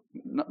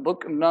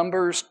 book of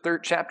Numbers,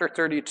 chapter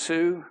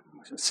 32,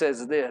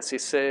 says this. He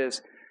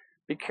says,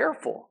 be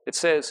careful. It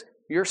says,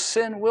 your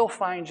sin will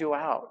find you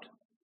out.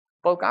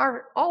 Folks,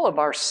 all of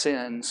our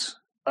sins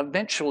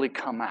eventually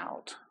come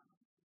out.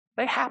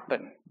 They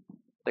happen.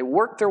 They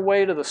work their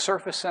way to the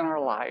surface in our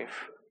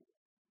life.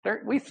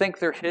 We think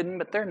they're hidden,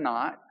 but they're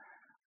not.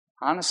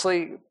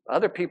 Honestly,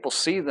 other people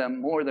see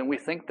them more than we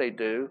think they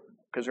do,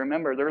 because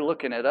remember, they're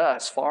looking at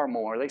us far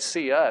more. They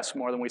see us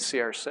more than we see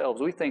ourselves.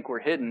 We think we're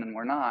hidden, and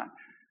we're not.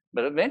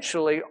 But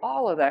eventually,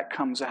 all of that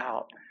comes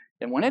out.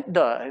 And when it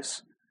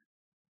does,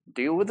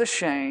 deal with the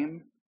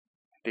shame,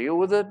 deal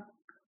with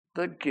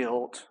the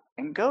guilt,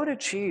 and go to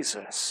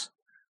Jesus.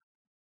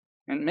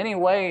 In many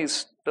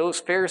ways, those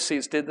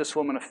Pharisees did this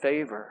woman a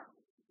favor.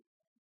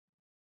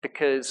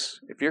 Because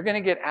if you're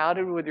going to get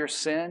outed with your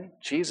sin,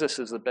 Jesus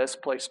is the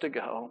best place to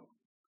go.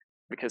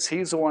 Because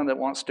He's the one that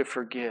wants to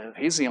forgive.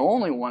 He's the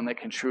only one that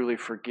can truly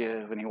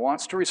forgive. And He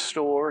wants to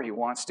restore. He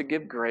wants to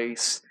give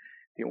grace.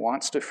 He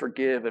wants to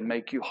forgive and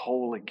make you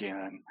whole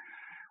again.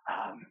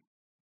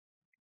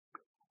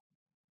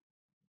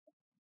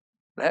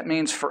 That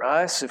means for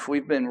us, if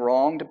we've been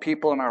wrong to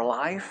people in our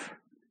life,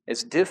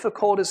 as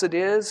difficult as it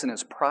is and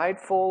as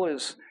prideful,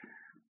 as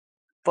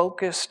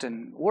focused,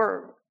 and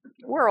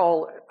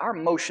our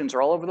emotions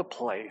are all over the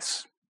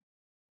place.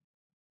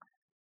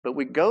 But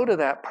we go to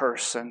that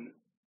person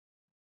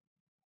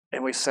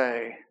and we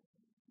say,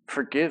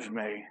 forgive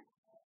me,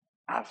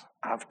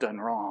 I've done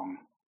wrong.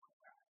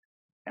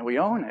 And we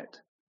own it.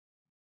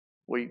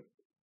 We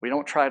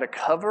don't try to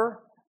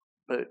cover,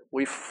 but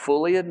we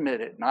fully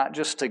admit it, not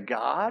just to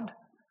God,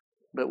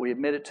 but we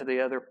admit it to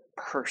the other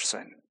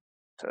person,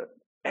 to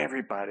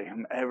everybody,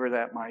 whomever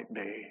that might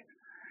be.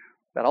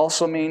 That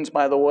also means,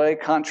 by the way,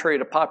 contrary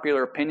to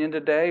popular opinion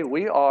today,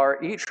 we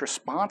are each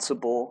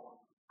responsible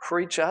for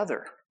each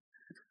other.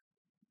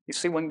 You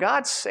see, when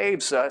God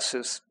saves us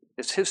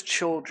as His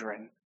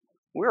children,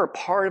 we're a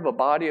part of a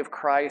body of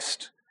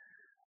Christ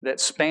that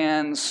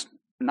spans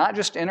not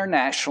just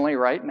internationally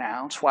right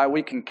now. It's why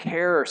we can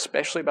care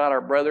especially about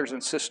our brothers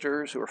and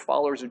sisters who are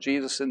followers of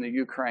Jesus in the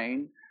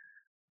Ukraine.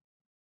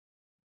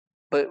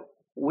 But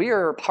we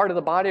are part of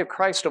the body of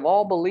Christ of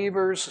all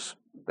believers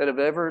that have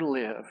ever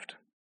lived.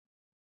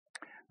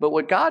 But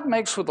what God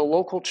makes with the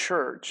local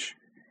church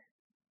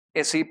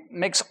is He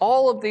makes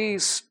all of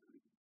these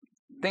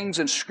things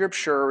in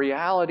Scripture a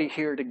reality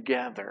here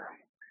together.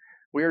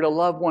 We are to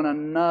love one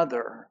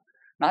another,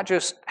 not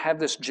just have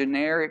this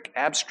generic,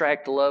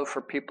 abstract love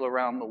for people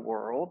around the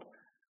world,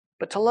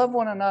 but to love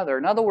one another.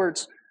 In other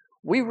words,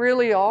 we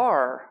really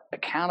are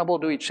accountable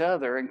to each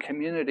other in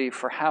community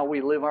for how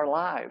we live our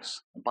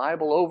lives. The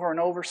Bible over and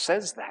over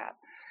says that.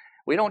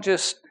 We don't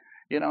just,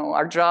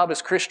 our job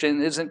as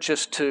Christians isn't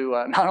just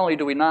to, not only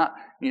do we not,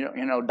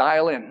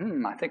 dial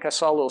in, I think I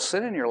saw a little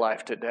sin in your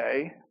life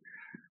today,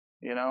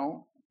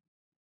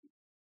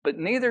 but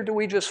neither do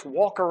we just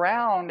walk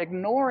around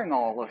ignoring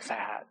all of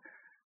that.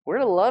 We're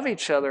to love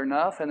each other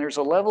enough, and there's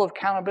a level of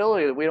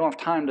accountability that we don't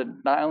have time to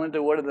dial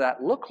into what does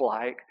that look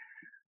like,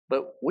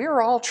 but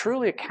we're all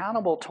truly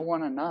accountable to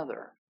one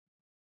another.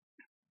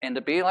 And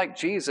to be like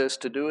Jesus,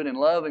 to do it in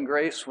love and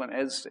grace when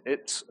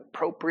it's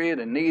appropriate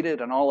and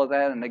needed and all of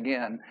that. And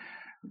again,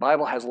 the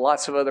Bible has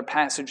lots of other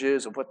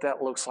passages of what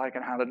that looks like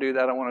and how to do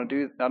that. I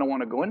don't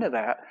want to go into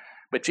that.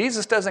 But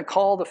Jesus doesn't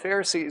call the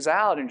Pharisees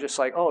out and just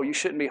like, oh, you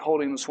shouldn't be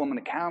holding this woman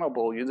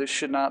accountable. This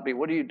should not be.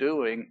 What are you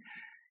doing?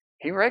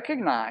 He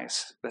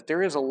recognized that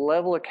there is a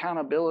level of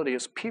accountability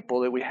as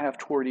people that we have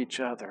toward each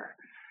other.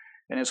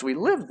 And as we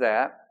live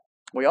that,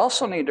 we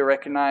also need to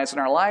recognize in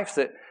our life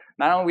that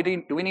not only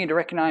do we need to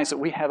recognize that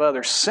we have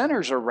other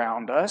sinners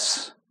around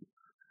us,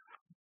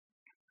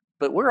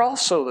 but we're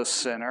also the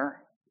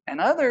sinner,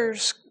 and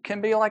others can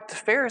be like the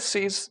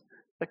Pharisees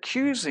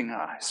accusing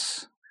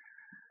us.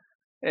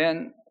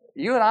 And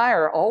you and I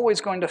are always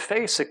going to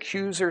face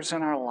accusers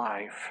in our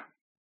life.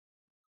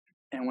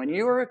 And when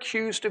you are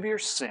accused of your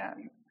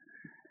sin,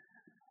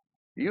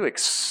 you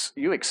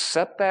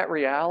accept that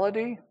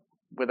reality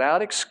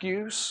without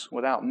excuse,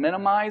 without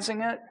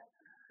minimizing it,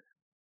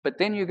 but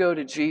then you go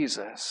to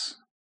Jesus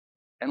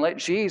and let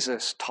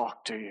Jesus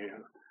talk to you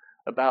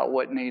about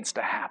what needs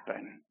to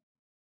happen.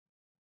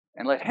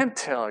 And let Him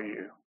tell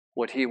you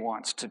what He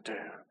wants to do.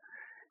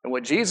 And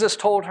what Jesus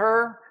told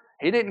her,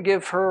 He didn't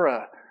give her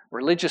a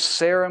religious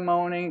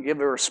ceremony, give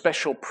her a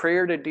special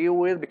prayer to deal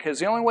with, because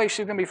the only way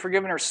she's going to be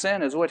forgiven her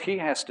sin is what He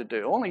has to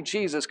do. Only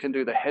Jesus can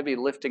do the heavy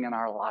lifting in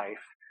our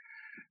life.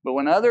 But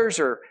when others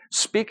are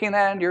speaking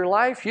that into your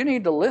life, you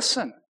need to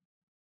listen.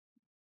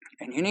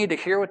 And you need to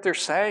hear what they're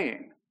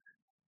saying.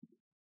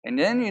 And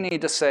then you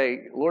need to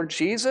say, Lord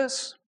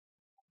Jesus,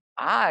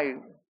 I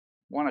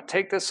want to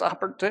take this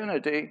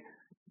opportunity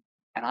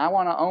and I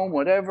want to own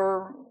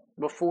whatever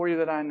before you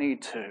that I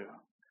need to.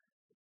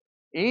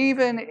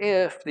 Even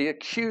if the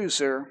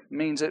accuser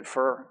means it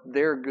for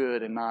their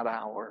good and not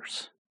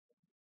ours.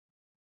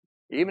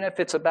 Even if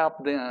it's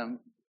about them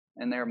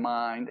and their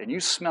mind, and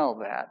you smell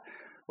that.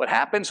 What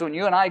happens when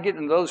you and I get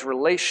into those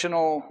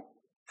relational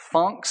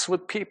funks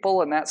with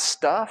people and that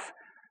stuff,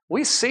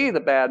 we see the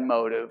bad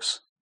motives,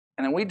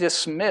 and then we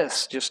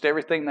dismiss just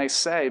everything they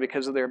say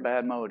because of their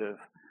bad motive.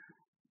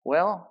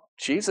 Well,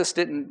 Jesus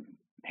didn't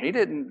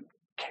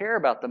care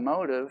about the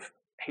motive.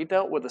 He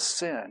dealt with the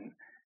sin.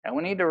 And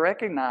we need to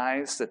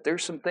recognize that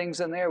there's some things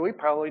in there we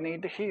probably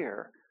need to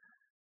hear.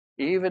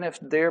 Even if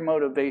their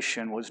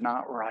motivation was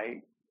not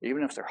right.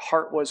 Even if their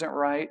heart wasn't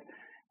right.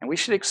 And we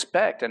should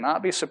expect and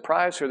not be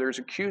surprised if there's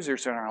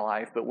accusers in our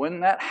life. But when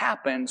that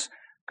happens,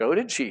 go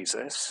to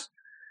Jesus.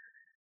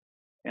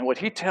 And what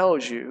He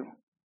tells you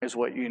is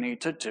what you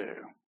need to do.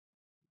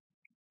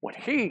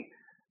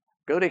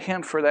 Go to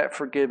Him for that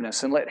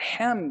forgiveness and let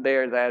Him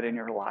bear that in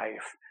your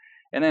life.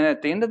 And then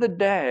at the end of the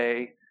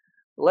day,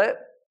 let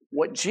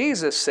what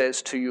Jesus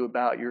says to you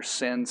about your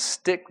sins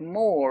stick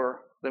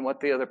more than what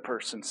the other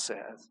person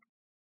says.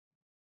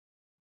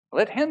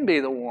 Let Him be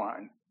the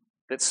one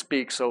that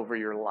speaks over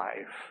your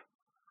life.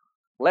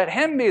 Let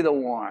Him be the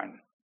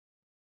one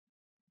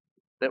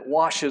that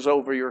washes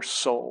over your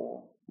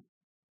soul.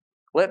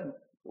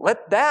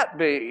 Let that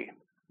be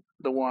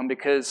the one,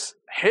 because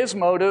His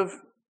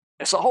motive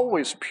is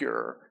always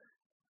pure.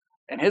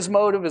 And His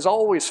motive is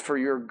always for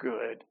your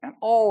good and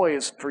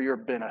always for your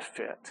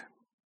benefit.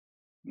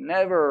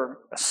 Never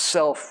a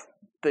self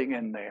thing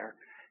in there.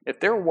 If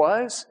there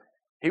was,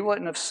 He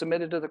wouldn't have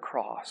submitted to the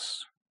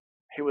cross.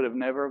 He would have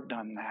never have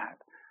done that.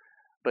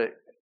 But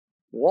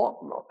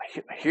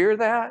hear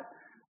that,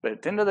 But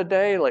at the end of the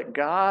day, let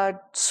God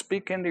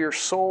speak into your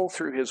soul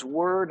through His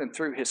Word and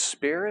through His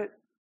Spirit,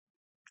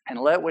 and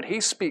let what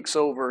He speaks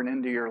over and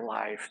into your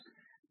life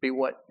be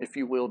what, if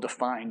you will,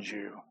 defines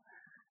you,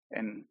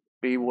 and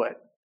be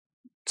what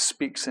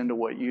speaks into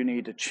what you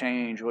need to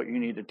change, what you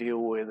need to deal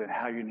with, and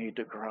how you need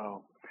to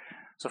grow.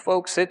 So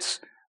folks,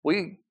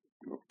 we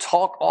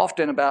talk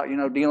often about,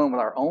 dealing with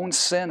our own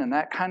sin and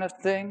that kind of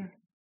thing.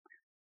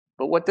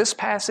 But what this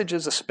passage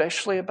is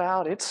especially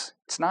about, it's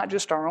not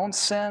just our own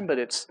sin, but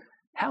it's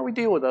how we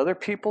deal with other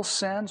people's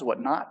sins, what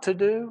not to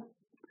do,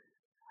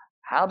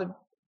 how to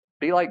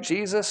be like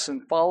Jesus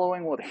and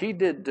following what He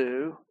did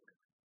do,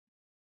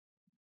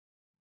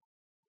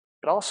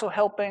 but also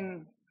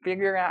helping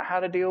figure out how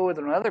to deal with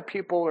when other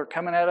people are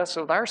coming at us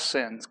with our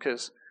sins,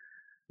 because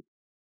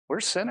we're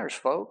sinners,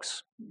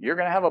 folks. You're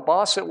going to have a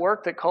boss at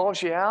work that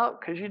calls you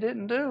out because you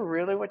didn't do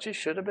really what you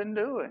should have been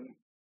doing.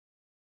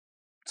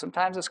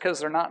 Sometimes it's because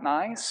they're not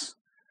nice.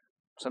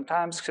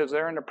 Sometimes because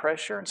they're under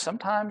pressure. And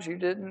sometimes you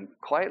didn't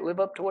quite live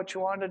up to what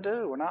you wanted to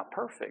do. We're not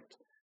perfect.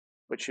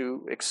 But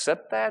you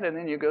accept that, and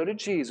then you go to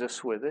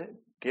Jesus with it,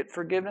 get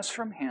forgiveness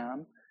from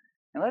Him,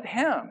 and let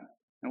Him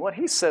and what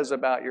He says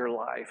about your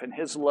life and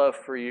His love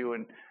for you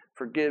and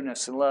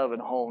forgiveness and love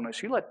and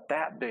wholeness, you let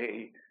that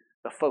be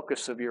the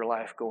focus of your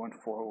life going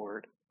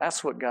forward.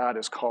 That's what God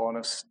is calling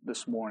us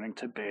this morning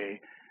to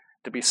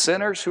be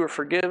sinners who are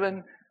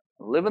forgiven,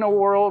 live in a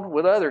world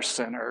with other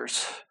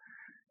sinners,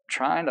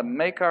 trying to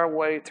make our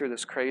way through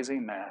this crazy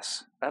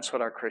mess. That's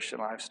what our Christian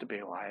life's to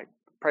be like.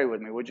 Pray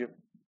with me, would you?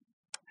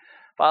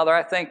 Father,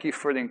 I thank You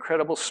for the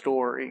incredible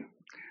story.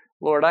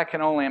 Lord, I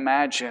can only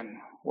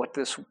imagine what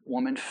this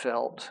woman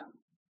felt.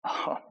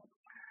 Oh,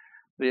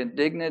 the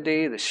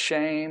indignity, the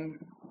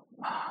shame.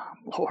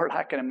 Lord,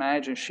 I can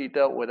imagine she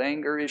dealt with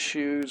anger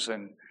issues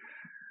and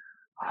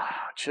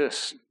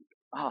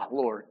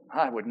Lord,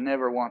 I would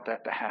never want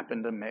that to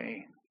happen to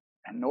me.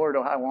 And nor do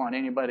I want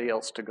anybody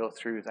else to go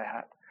through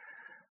that.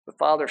 But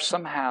Father,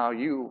 somehow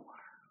You,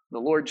 the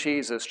Lord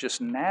Jesus,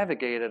 just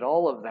navigated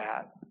all of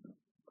that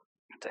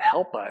to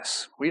help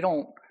us.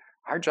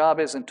 Our job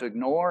isn't to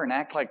ignore and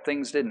act like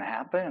things didn't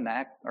happen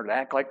or to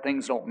act like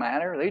things don't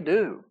matter. They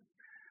do.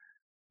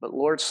 But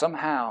Lord,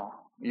 somehow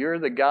You're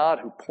the God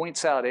who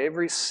points out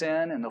every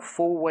sin and the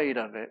full weight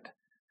of it.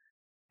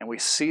 And we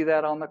see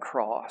that on the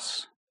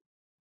cross.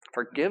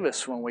 Forgive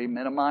us when we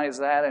minimize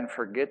that and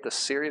forget the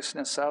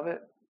seriousness of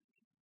it.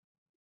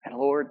 And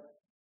Lord,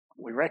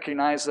 we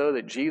recognize, though,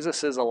 that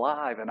Jesus is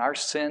alive and our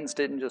sins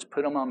didn't just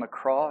put Him on the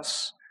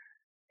cross.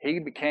 He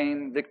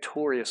became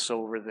victorious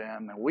over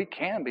them, and we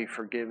can be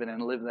forgiven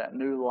and live that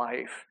new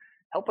life.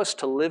 Help us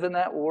to live in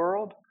that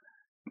world,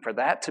 and for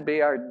that to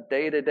be our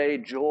day-to-day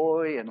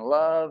joy and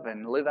love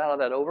and live out of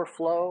that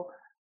overflow.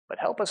 But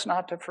help us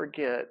not to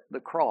forget the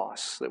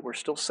cross, that we're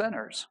still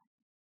sinners.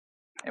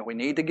 And we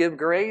need to give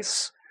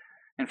grace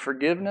and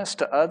forgiveness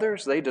to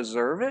others. They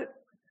deserve it.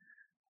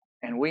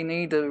 And we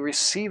need to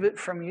receive it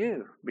from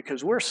You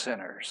because we're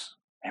sinners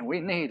and we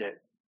need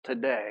it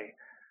today.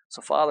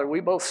 So Father, we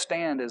both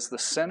stand as the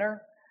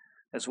sinner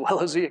as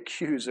well as the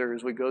accuser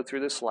as we go through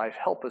this life.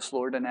 Help us,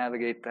 Lord, to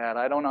navigate that.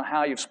 I don't know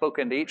how You've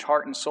spoken to each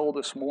heart and soul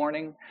this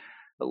morning,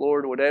 but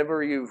Lord,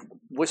 whatever You've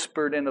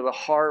whispered into the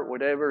heart,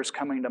 whatever is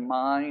coming to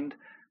mind,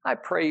 I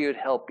pray You'd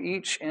help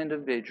each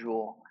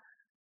individual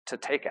to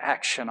take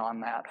action on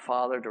that,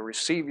 Father, to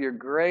receive Your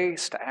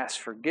grace, to ask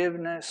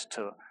forgiveness,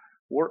 to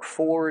work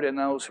forward in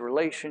those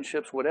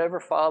relationships, whatever,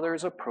 Father,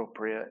 is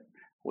appropriate.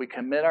 We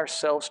commit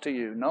ourselves to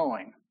You,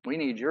 knowing we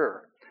need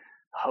Your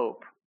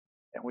hope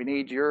and we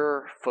need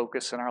Your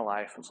focus in our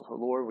life. And so,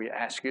 Lord, we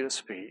ask You to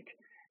speak.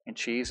 In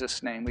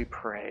Jesus' name we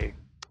pray.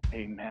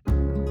 Amen.